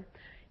order.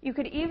 You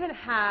could even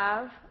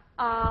have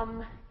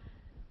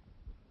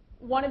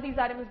one of these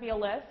items be a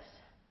list,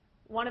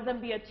 one of them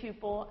be a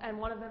tuple, and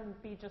one of them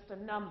be just a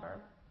number.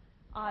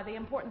 The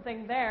important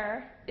thing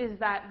there is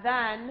that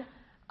then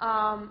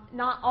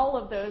not all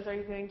of those are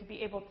you going to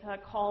be able to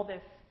call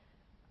this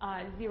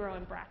 0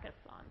 in brackets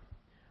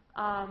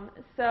on.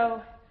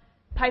 So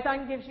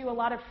Python gives you a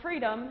lot of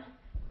freedom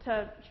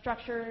to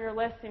structure your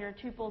lists and your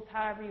tuples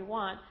however you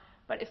want,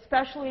 but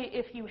especially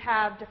if you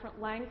have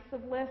different lengths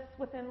of lists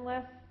within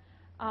lists,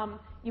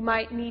 you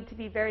might need to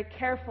be very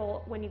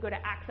careful when you go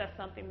to access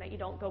something that you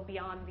don't go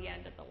beyond the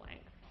end of the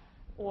length,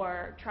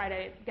 or try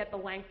to get the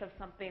length of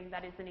something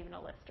that isn't even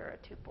a list or a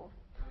tuple.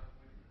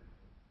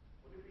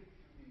 Would it be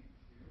 2D2?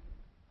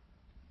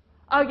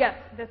 Oh yes,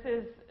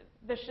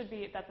 this should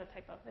be, that's a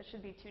typo. This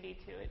should be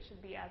 2D2. It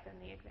should be as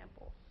in the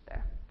example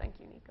there. Thank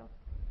you, Nico.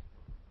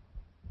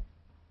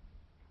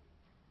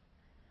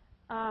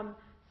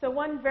 So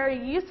one very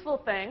useful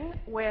thing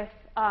with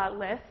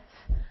lists,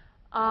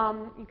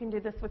 you can do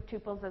this with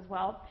tuples as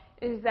well,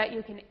 is that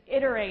you can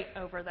iterate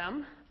over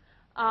them.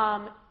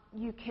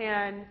 You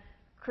can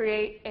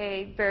create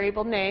a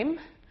variable name,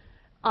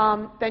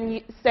 then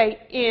you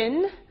say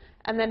in,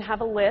 and then have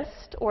a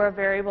list or a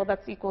variable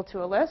that's equal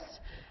to a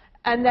list,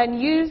 and then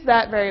use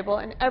that variable.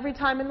 And every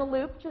time in the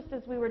loop, just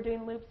as we were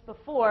doing loops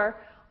before,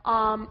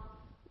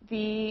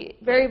 the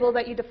variable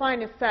that you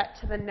define is set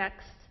to the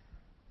next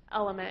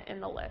element in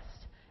the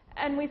list.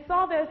 And we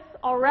saw this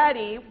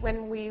already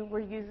when we were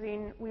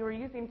using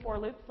for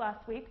loops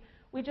last week.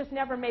 We just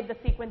never made the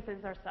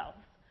sequences ourselves.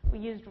 We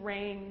used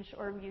range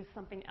or we used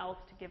something else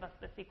to give us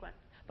the sequence.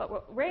 But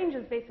what range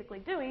is basically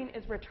doing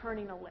is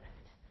returning a list.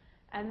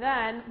 And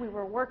then we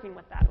were working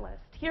with that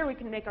list. Here we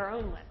can make our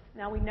own list.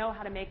 Now we know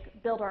how to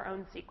build our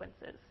own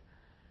sequences.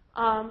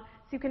 So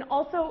you can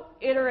also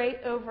iterate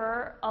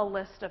over a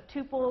list of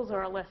tuples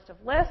or a list of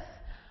lists.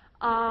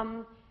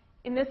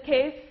 In this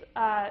case,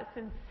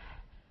 since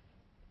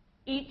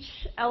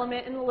Each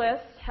element in the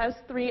list has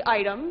 3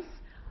 items.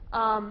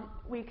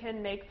 We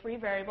can make 3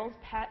 variables,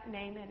 pet,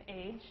 name, and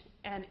age,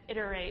 and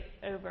iterate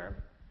over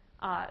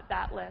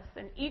that list.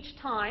 And each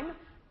time,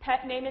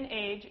 pet, name, and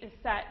age is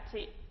set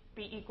to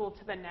be equal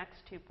to the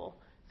next tuple.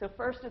 So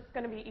first it's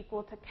going to be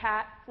equal to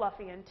cat,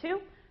 Fluffy, and 2.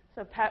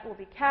 So pet will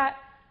be cat,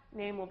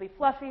 name will be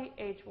Fluffy,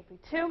 age will be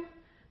 2.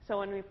 So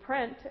when we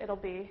print, it'll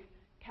be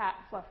cat,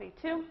 Fluffy,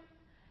 2.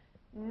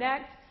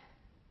 Next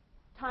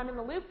time in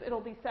the loop,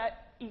 it'll be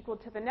set equal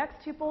to the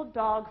next tuple,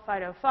 dog,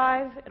 Fido,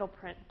 5. It'll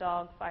print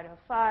dog, Fido,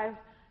 5.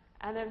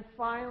 And then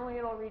finally,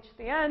 it'll reach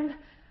the end,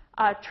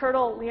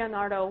 turtle,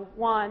 Leonardo,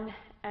 1,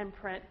 and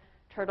print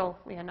turtle,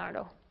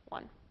 Leonardo,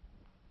 1.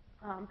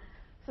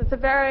 So it's a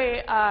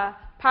very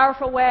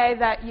powerful way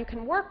that you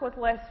can work with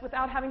lists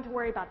without having to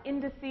worry about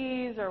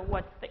indices or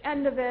what's the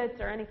end of it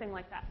or anything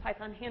like that.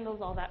 Python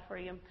handles all that for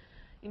you.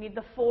 You need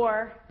the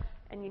for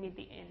and you need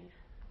the in.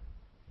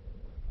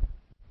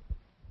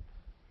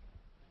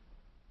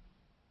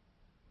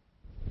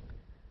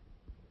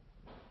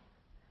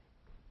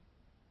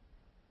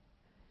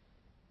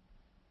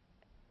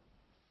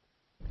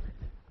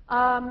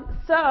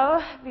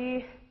 So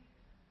the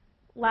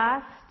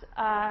last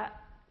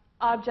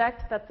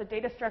object that's a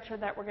data structure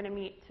that we're going to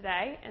meet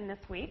today and this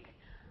week,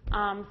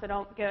 so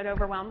don't get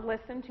overwhelmed.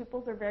 Lists and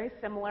tuples are very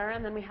similar,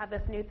 and then we have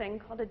this new thing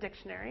called a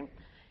dictionary.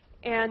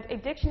 And a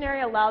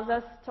dictionary allows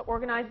us to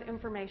organize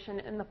information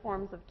in the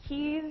forms of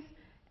keys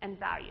and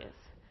values.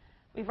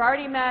 We've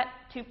already met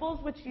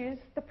tuples, which use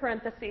the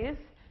parentheses,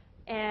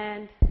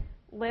 and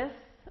lists,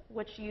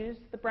 which use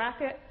the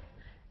brackets.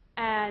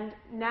 And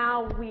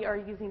now we are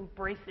using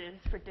braces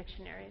for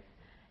dictionaries.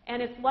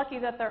 And it's lucky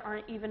that there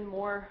aren't even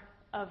more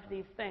of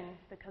these things,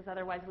 because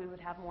otherwise we would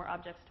have more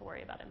objects to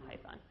worry about in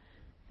Python.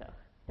 So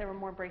if there were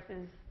more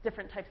braces,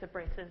 different types of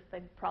braces,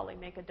 they'd probably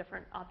make a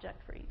different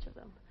object for each of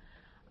them.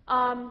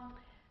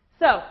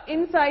 So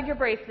inside your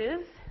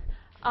braces,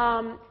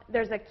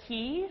 there's a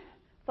key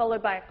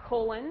followed by a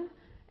colon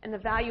and the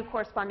value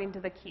corresponding to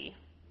the key.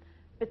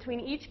 Between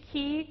each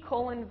key,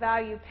 colon,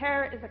 value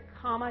pair is a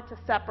comma to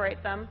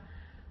separate them.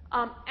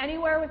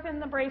 Anywhere within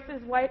the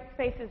braces, white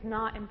space is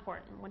not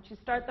important. Once you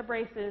start the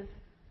braces,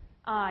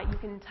 you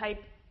can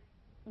type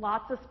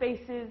lots of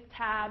spaces,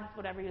 tabs,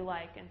 whatever you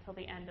like, until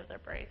the end of the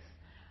brace.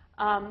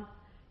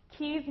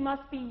 Keys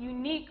must be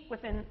unique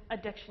within a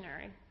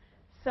dictionary.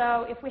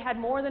 So if we had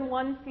more than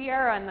one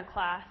Sierra in the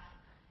class,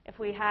 if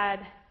we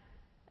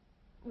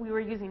were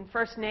using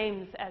first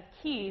names as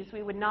keys,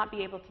 we would not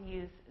be able to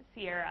use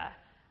Sierra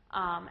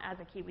as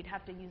a key. We'd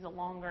have to use a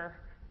longer,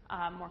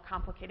 more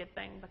complicated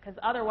thing, because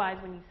otherwise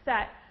when you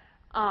set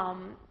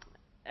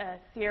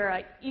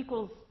Sierra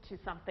equals to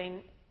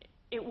something,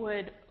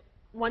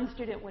 one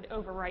student would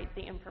overwrite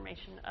the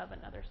information of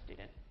another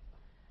student.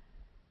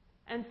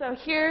 And so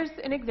here's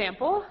an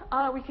example.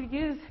 We could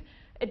use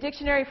a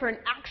dictionary for an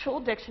actual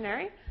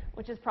dictionary,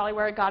 which is probably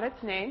where it got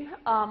its name,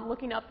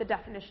 looking up the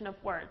definition of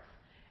words.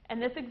 In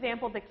this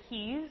example, the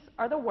keys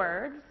are the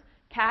words,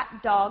 cat,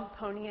 dog,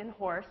 pony, and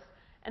horse,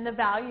 and the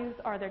values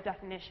are their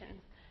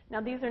definitions. Now,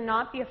 these are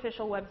not the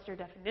official Webster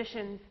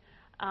definitions.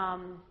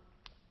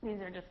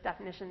 These are just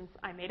definitions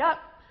I made up.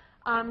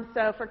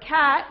 So for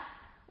cat,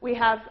 we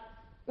have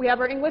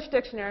our English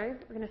dictionary.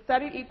 We're going to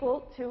set it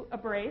equal to a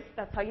brace.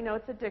 That's how you know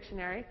it's a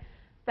dictionary.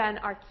 Then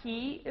our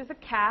key is a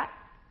cat,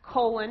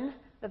 colon,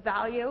 the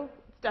value,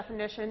 its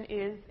definition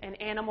is an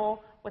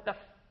animal with a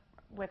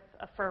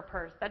fur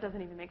purse. That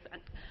doesn't even make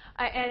sense.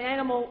 An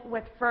animal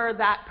with fur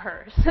that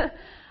purse.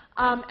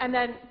 And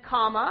then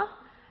comma,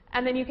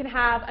 and then you can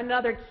have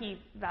another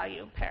key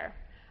value pair.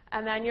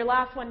 And then your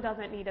last one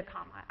doesn't need a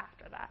comma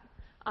after that.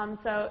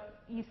 So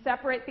you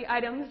separate the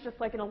items just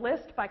like in a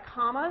list by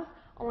commas,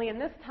 only in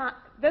this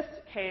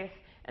case,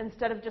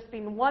 instead of just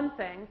being one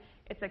thing,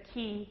 it's a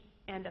key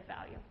and a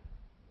value.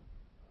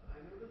 I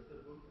noticed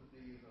that both of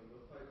these on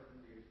both sides of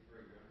the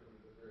string after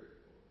the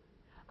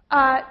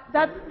variable.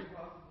 That's Would it be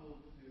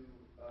possible to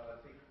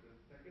take the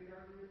second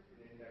argument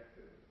and index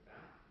it with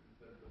that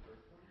instead of the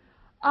first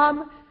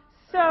one?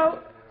 So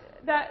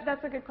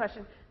that's a good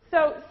question.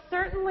 So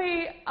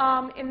certainly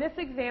in this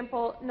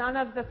example, none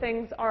of the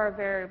things are a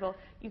variable.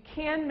 You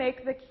can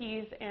make the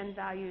keys and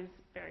values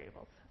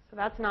variables. So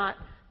that's not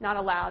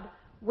allowed.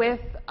 With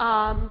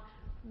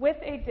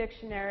a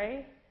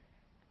dictionary,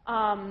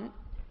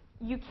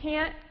 you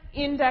can't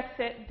index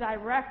it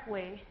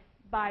directly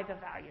by the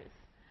values,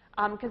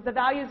 because the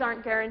values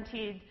aren't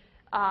guaranteed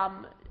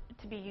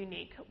to be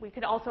unique. We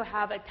could also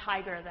have a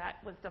tiger that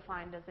was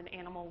defined as an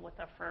animal with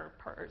a fur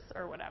purse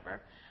or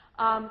whatever.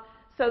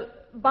 So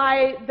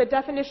by the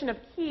definition of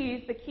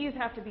keys, the keys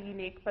have to be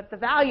unique, but the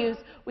values,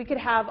 we could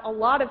have a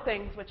lot of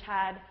things which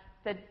had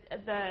the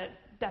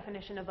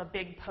definition of a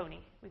big pony.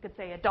 We could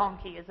say a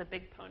donkey is a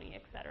big pony,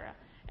 etc.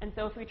 And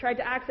so if we tried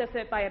to access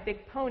it by a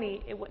big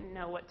pony, it wouldn't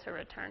know what to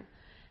return.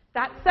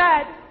 That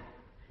said,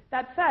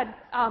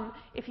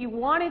 if you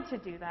wanted to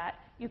do that,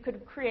 you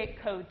could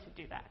create code to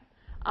do that.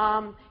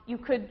 You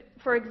could,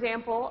 for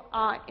example,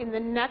 in the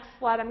next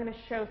slide, I'm going to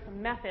show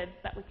some methods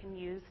that we can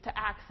use to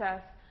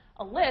access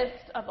a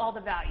list of all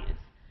the values.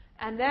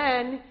 And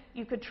then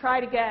you could try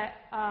to get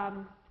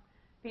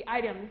the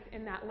items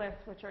in that list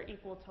which are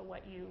equal to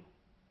what you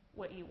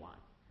want.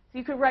 So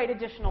you could write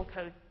additional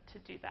code to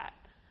do that.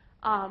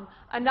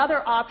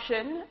 Another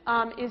option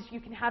is you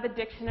can have a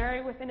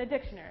dictionary within a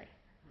dictionary.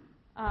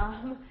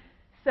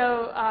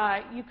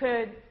 So you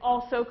could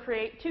also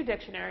create two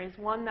dictionaries,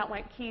 one that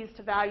went keys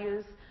to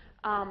values,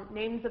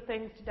 names of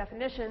things to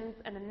definitions,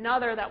 and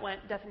another that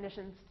went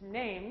definitions to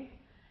names.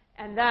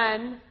 And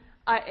then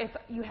if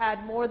you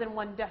had more than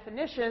one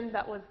definition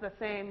that was the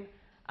same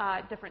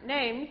different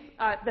names,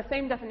 the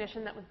same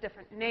definition that was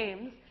different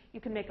names,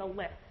 you can make a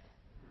list.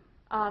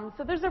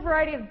 So there's a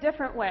variety of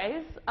different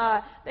ways.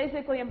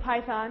 Basically, in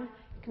Python,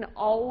 you can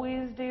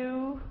always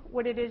do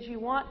what it is you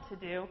want to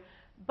do,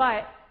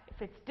 but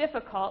if it's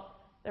difficult,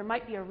 there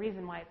might be a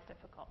reason why it's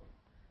difficult.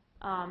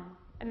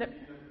 And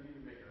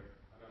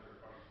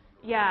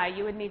yeah,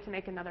 you would need to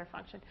make another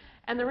function.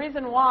 And the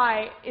reason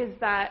why is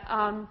that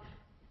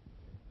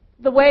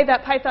the way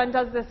that Python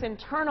does this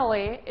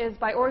internally is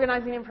by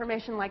organizing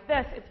information like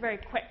this, it's very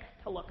quick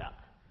to look up.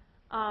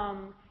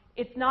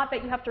 It's not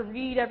that you have to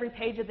read every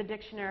page of the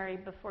dictionary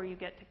before you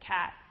get to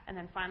cat, and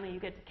then finally you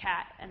get to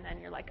cat, and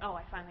then you're like, oh,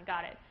 I finally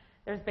got it.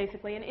 There's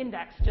basically an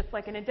index, just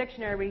like in a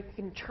dictionary where you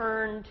can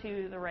turn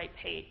to the right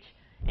page,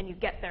 and you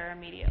get there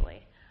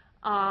immediately.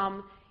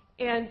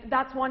 And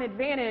that's one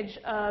advantage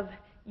of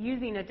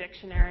using a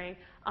dictionary.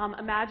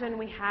 Imagine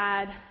we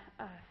had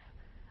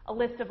a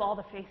list of all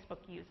the Facebook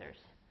users.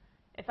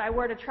 If I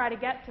were to try to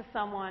get to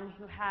someone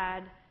who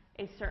had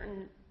a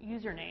certain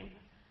username,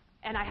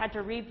 and I had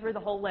to read through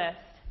the whole list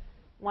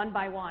one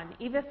by one,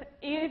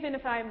 even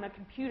if I'm a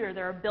computer,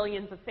 there are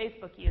billions of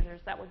Facebook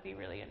users, that would be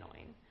really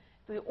annoying.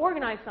 If we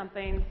organize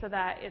something so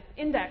that it's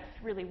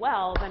indexed really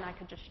well, then I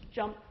could just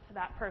jump to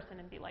that person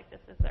and be like, this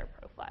is their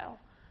profile.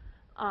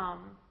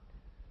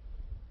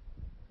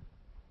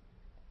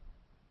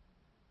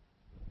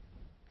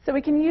 So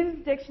we can use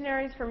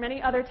dictionaries for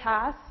many other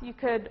tasks. You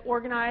could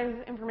organize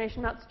information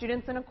about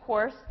students in a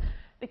course.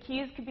 The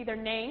keys could be their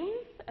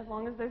names, as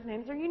long as those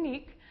names are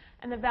unique,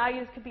 and the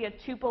values could be a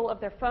tuple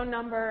of their phone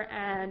number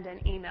and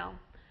an email.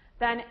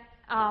 Then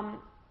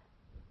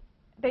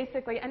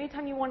basically,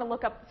 anytime you want to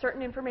look up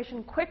certain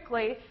information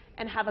quickly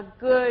and have a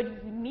good,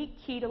 unique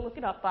key to look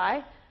it up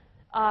by,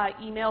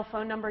 email,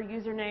 phone number,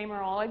 username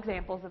are all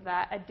examples of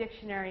that. A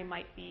dictionary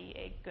might be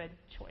a good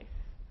choice.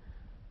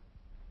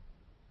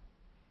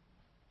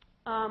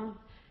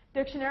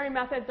 Dictionary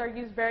methods are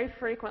used very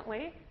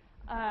frequently.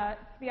 To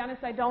be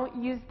honest, I don't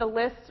use the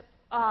list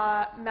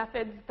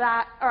methods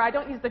I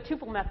don't use the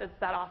tuple methods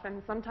that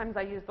often. Sometimes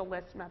I use the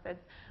list methods.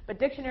 But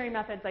dictionary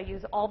methods I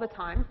use all the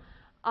time.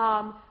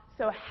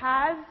 So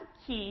has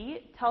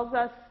key tells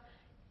us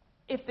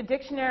if the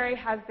dictionary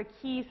has the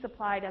key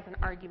supplied as an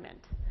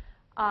argument.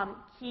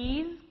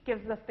 Keys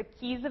gives us the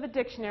keys of a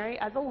dictionary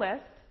as a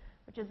list,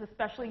 which is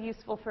especially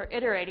useful for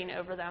iterating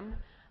over them.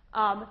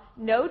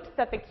 Note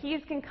that the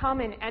keys can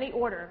come in any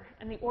order,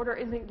 and the order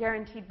isn't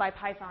guaranteed by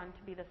Python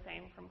to be the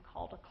same from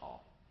call to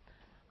call.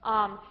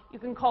 You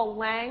can call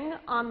lang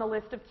on the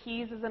list of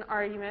keys as an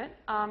argument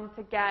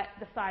to get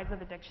the size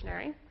of a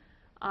dictionary.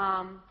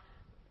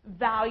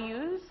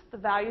 Values, the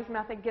values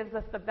method gives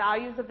us the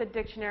values of the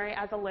dictionary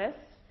as a list.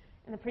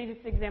 In the previous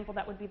example,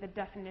 that would be the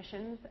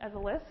definitions as a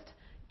list.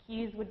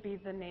 Keys would be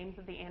the names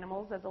of the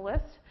animals as a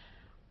list.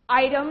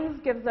 Items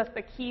gives us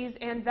the keys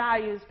and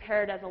values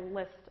paired as a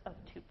list of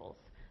tuples.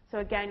 So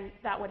again,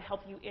 that would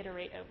help you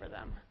iterate over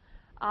them.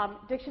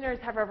 Dictionaries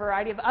have a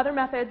variety of other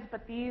methods,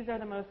 but these are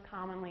the most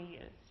commonly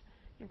used.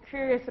 If you're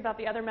curious about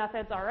the other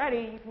methods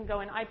already, you can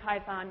go in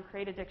IPython,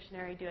 create a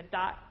dictionary, do a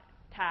dot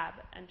tab,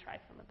 and try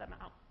some of them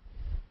out.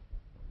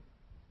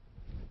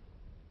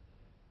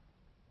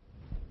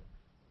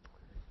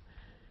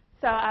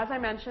 So as I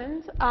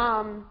mentioned,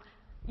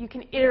 you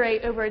can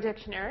iterate over a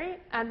dictionary,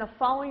 and the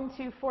following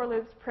two for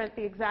loops print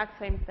the exact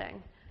same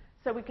thing.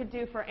 So we could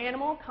do for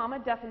animal, comma,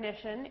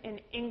 definition in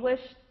English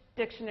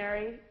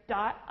dictionary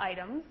dot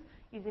items,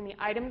 using the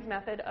items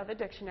method of a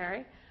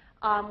dictionary,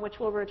 which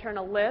will return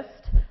a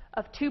list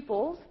of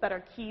tuples that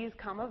are keys,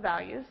 comma,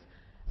 values.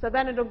 So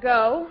then it'll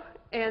go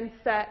and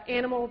set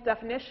animal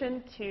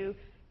definition to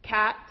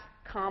cat,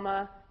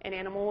 comma, an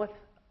animal with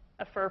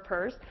a fur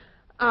purse,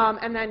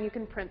 and then you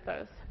can print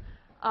those.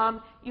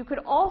 You could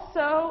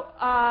also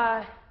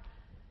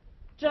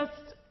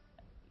just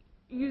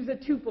use a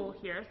tuple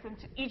here,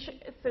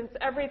 since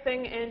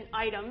everything in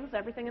items,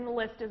 everything in the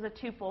list is a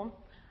tuple.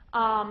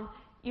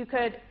 You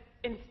could,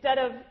 instead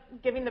of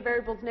giving the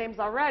variables names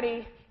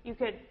already, you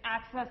could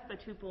access the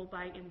tuple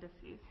by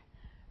indices.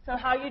 So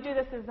how you do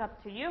this is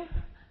up to you.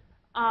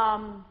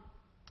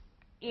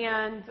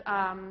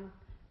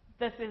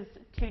 This is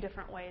two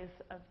different ways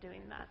of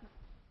doing that.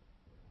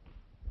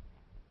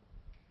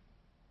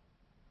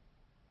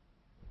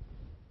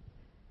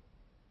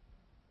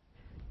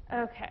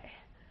 Okay.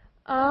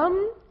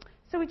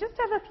 So we just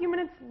have a few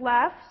minutes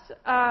left.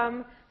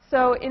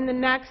 So in the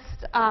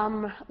next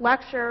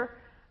lecture,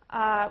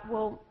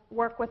 we'll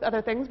work with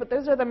other things, but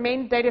those are the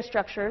main data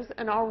structures.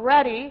 And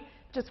already,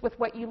 just with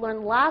what you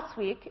learned last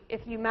week,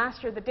 if you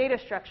master the data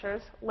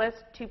structures,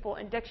 list, tuple,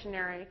 and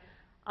dictionary,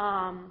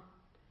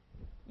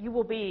 you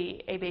will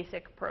be a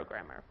basic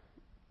programmer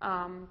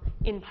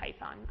in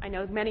Python. I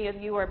know many of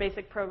you are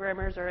basic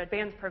programmers or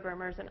advanced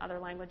programmers in other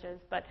languages,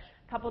 but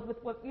coupled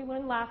with what you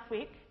learned last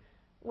week,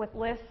 with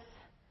lists,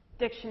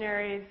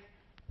 dictionaries,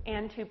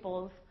 and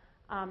tuples,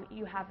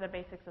 you have the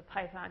basics of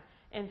Python.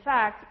 In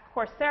fact,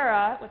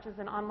 Coursera, which is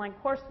an online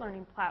course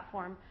learning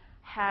platform,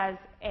 has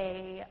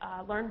a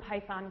Learn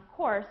Python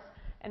course,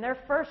 and their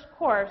first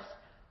course,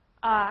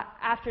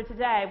 after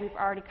today, we've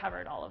already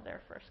covered all of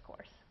their first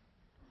course.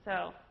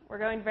 So we're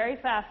going very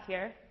fast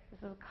here. This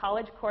is a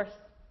college course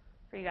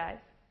for you guys.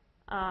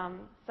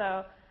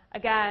 So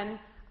again,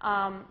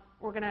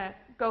 we're going to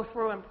go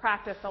through and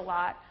practice a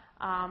lot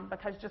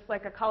because just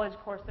like a college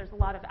course, there's a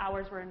lot of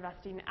hours we're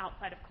investing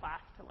outside of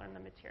class to learn the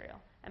material.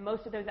 And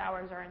most of those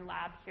hours are in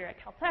lab here at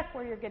Caltech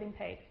where you're getting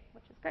paid,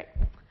 which is great.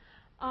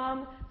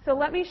 So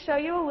let me show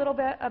you a little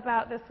bit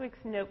about this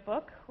week's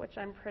notebook, which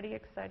I'm pretty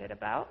excited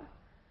about.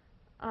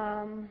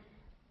 Let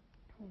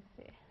me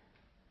see.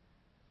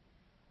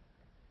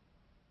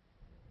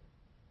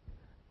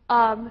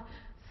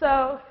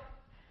 So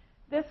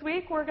this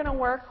week we're going to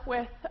work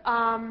with,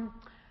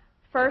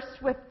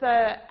 first with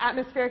the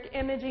atmospheric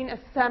imaging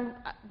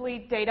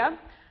assembly data.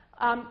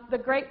 The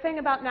great thing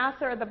about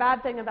NASA, or the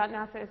bad thing about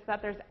NASA, is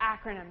that there's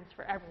acronyms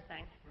for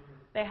everything.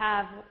 They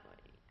have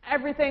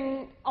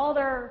everything, all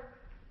their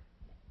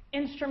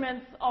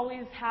instruments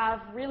always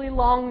have really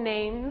long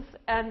names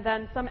and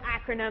then some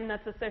acronym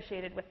that's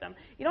associated with them.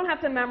 You don't have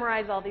to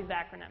memorize all these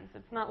acronyms.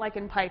 It's not like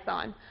in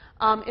Python.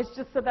 It's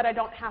just so that I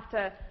don't have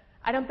to,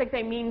 I don't think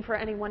they mean for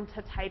anyone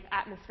to type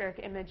atmospheric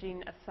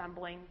imaging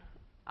assembly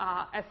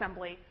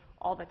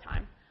all the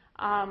time.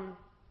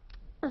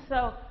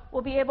 So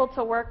we'll be able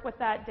to work with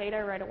that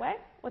data right away.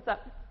 What's up?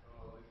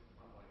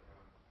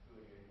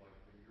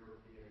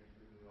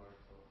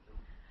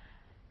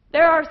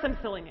 There are some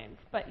silly names,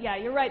 but yeah,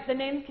 you're right. The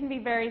names can be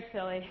very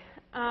silly.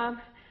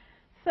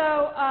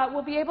 So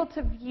we'll be able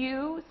to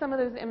view some of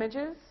those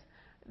images.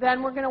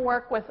 Then we're going to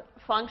work with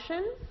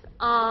functions.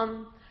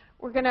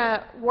 We're going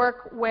to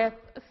work with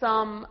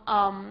some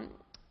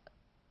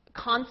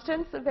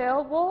constants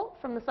available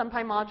from the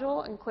SunPy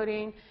module,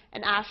 including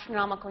an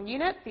astronomical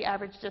unit, the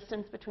average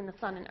distance between the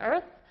sun and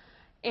Earth,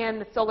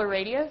 and the solar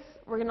radius.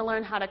 We're going to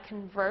learn how to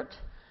convert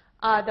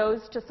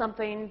those to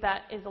something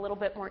that is a little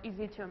bit more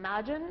easy to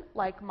imagine,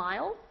 like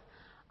miles,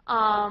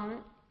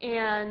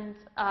 and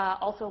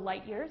also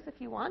light years if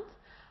you want.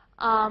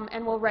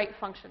 And we'll write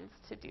functions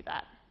to do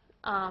that.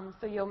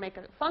 So you'll make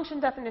a function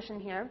definition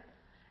here,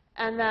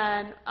 and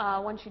then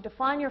once you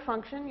define your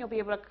function, you'll be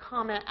able to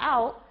comment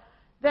out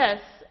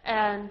this,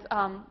 and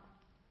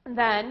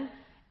then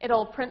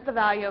it'll print the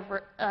value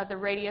of the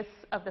radius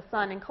of the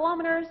sun in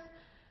kilometers,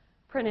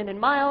 print it in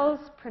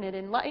miles, print it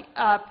in light,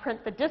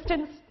 print the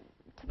distance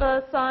to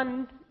the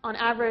sun on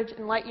average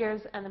in light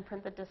years, and then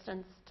print the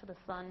distance to the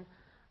sun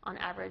on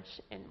average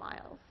in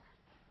miles.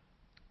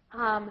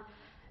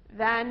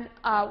 Then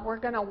we're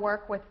going to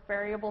work with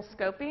variable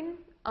scoping.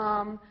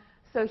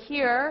 So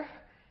here,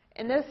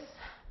 in this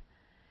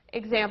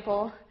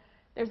example,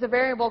 there's a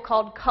variable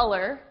called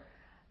color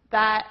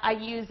that I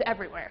use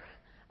everywhere.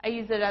 I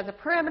use it as a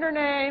parameter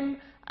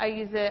name. I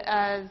use it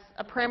as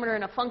a parameter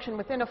in a function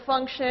within a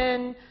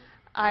function.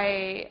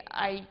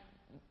 I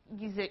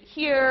use it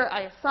here.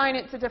 I assign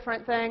it to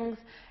different things.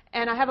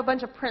 And I have a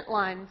bunch of print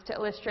lines to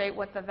illustrate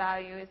what the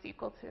value is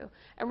equal to.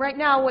 And right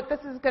now, what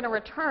this is going to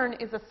return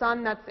is a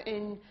sun that's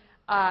in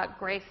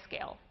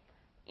grayscale.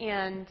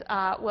 And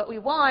what we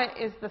want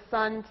is the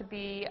sun to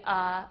be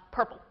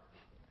purple.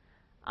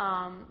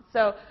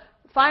 So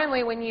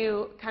finally, when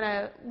you kind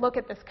of look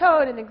at this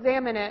code and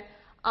examine it,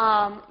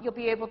 you'll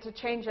be able to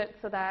change it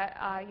so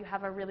that you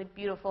have a really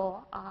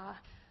beautiful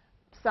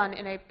sun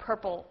in a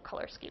purple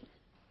color scheme.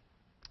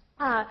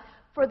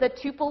 For the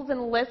tuples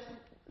and lists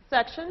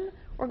section,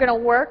 we're going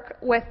to work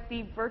with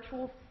the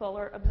Virtual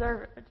Solar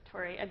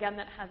Observatory. Again,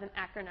 that has an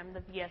acronym, the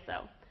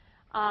VSO.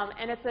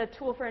 And it's a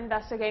tool for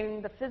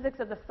investigating the physics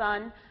of the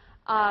sun.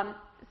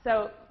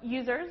 So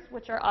users,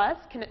 which are us,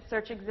 can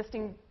search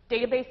existing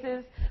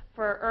databases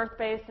for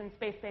Earth-based and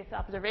space-based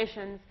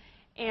observations.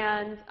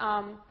 And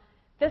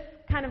this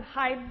kind of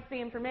hides the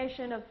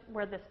information of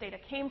where this data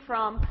came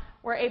from.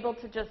 We're able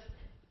to just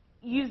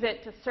use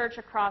it to search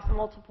across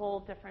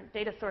multiple different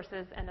data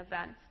sources and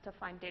events to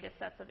find data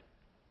sets of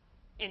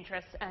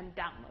interest and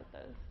download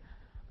those.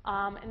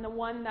 And the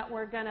one that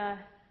we're going to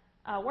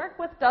work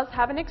with does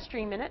have an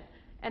extreme in it.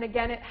 And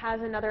again, it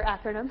has another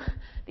acronym,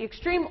 the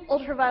Extreme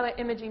Ultraviolet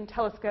Imaging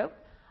Telescope.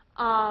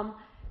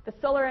 The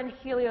Solar and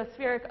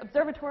Heliospheric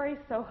Observatory,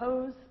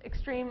 SOHO's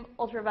Extreme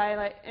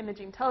Ultraviolet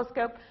Imaging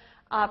Telescope,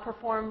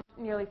 performed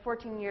nearly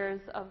 14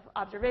 years of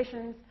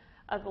observations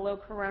of the low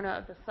corona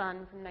of the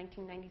sun from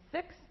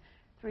 1996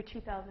 through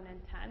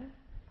 2010.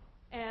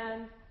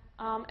 And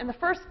in the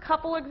first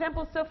couple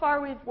examples so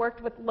far, we've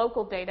worked with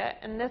local data,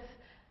 and this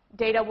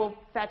data will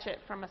fetch it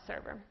from a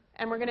server.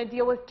 And we're going to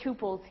deal with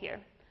tuples here.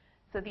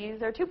 So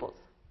these are tuples.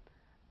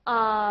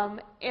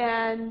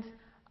 And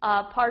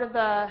part of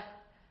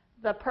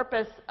the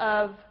purpose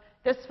of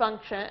this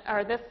function,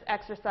 or this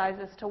exercise,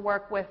 is to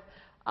work with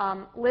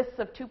lists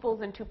of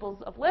tuples and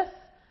tuples of lists.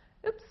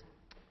 Oops.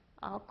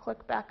 I'll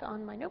click back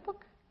on my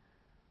notebook.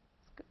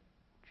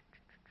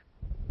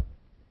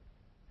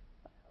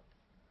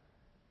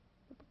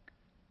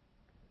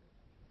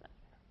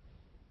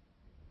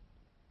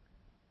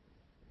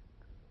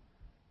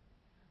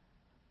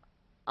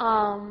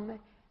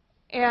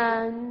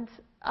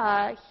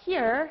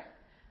 Here,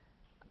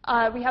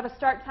 we have a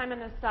start time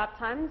and a stop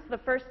time. So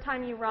the first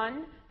time you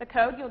run the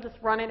code, you'll just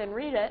run it and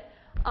read it.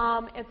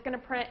 It's going to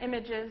print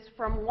images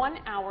from 1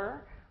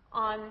 hour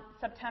on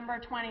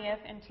September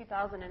 20th in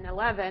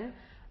 2011.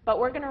 But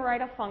we're going to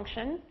write a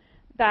function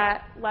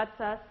that lets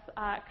us,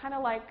 kind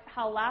of like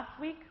how last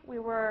week we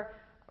were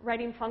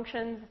writing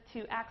functions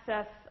to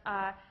access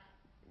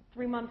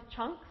 3-month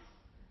chunks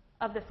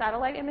of the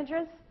satellite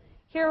images.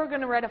 Here we're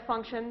going to write a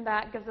function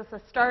that gives us a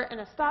start and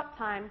a stop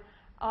time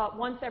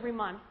once every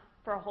month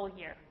for a whole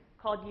year,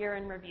 called year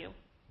in review.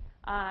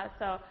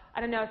 So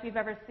I don't know if you've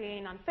ever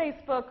seen on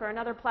Facebook or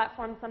another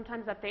platform,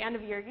 sometimes at the end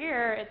of your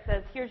year, it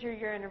says, here's your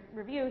year in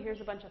review,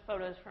 here's a bunch of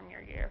photos from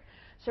your year.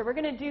 So we're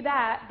going to do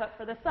that, but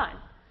for the sun.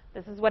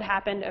 This is what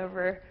happened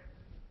over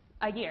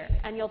a year.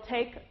 And you'll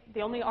take,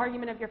 the only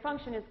argument of your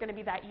function is going to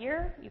be that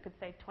year. You could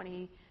say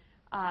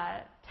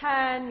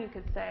 2010, you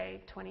could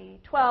say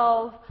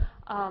 2012,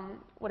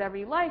 whatever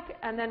you like.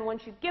 And then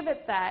once you give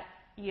it that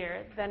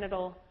year, then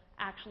it'll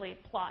actually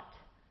plot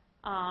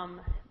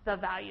the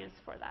values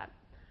for that.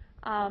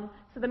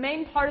 So the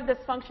main part of this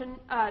function,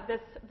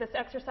 this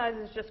exercise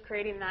is just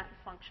creating that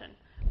function,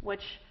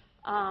 which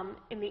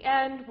in the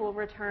end will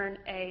return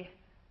a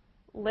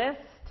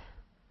list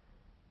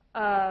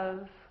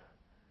of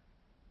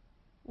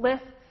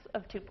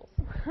tuples.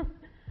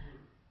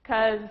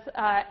 Because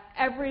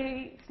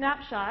every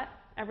snapshot,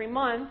 every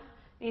month,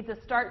 needs a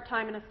start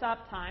time and a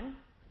stop time,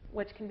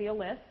 which can be a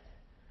list.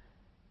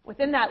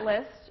 Within that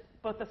list,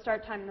 both the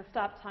start time and the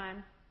stop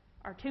time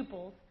are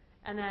tuples,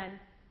 and then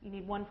you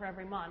need one for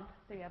every month,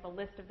 so you have a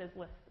list of those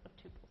lists of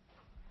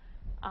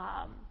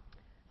tuples.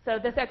 So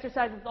this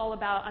exercise is all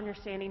about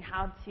understanding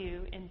how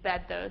to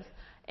embed those.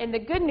 And the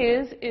good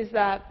news is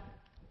that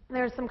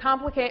there's some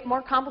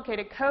more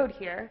complicated code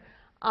here,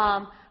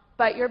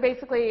 but you're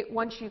basically,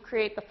 once you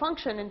create the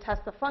function and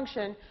test the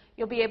function,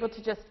 you'll be able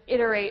to just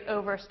iterate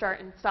over start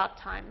and stop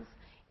times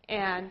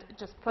and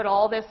just put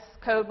all this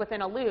code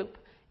within a loop,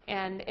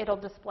 and it'll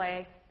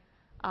display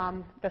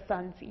the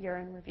sun's year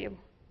in review.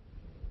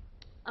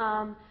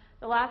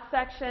 The last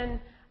section,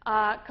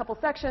 couple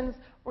sections,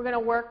 we're going to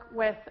work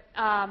with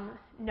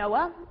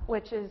NOAA,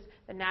 which is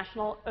the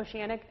National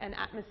Oceanic and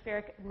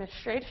Atmospheric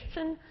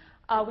Administration.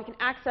 We can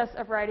access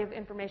a variety of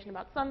information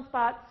about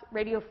sunspots,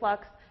 radio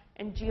flux,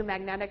 and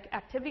geomagnetic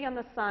activity on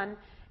the sun.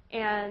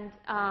 And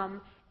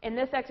in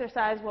this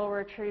exercise, we'll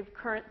retrieve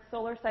current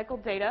solar cycle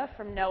data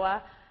from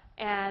NOAA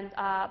and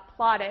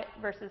plot it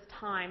versus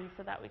time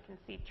so that we can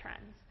see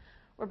trends.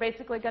 We're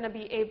basically going to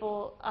be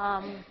able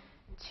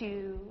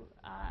to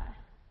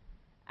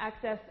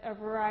access a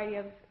variety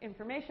of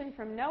information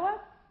from NOAA.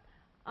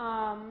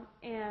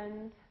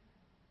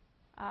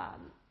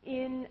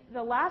 In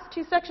the last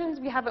two sections,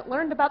 we haven't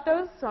learned about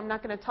those, so I'm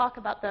not going to talk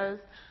about those.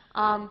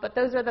 But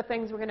those are the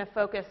things we're going to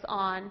focus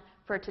on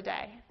for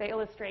today. They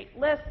illustrate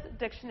lists,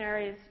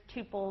 dictionaries,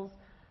 tuples,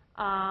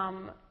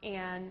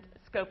 and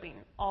scoping,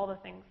 all the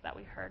things that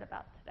we heard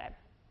about today.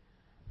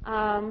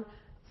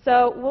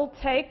 So we'll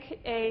take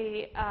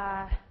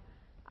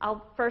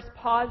I'll first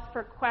pause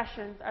for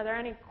questions. Are there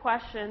any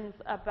questions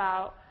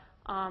about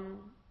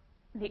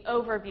the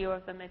overview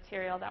of the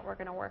material that we're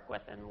going to work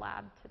with in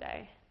lab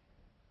today?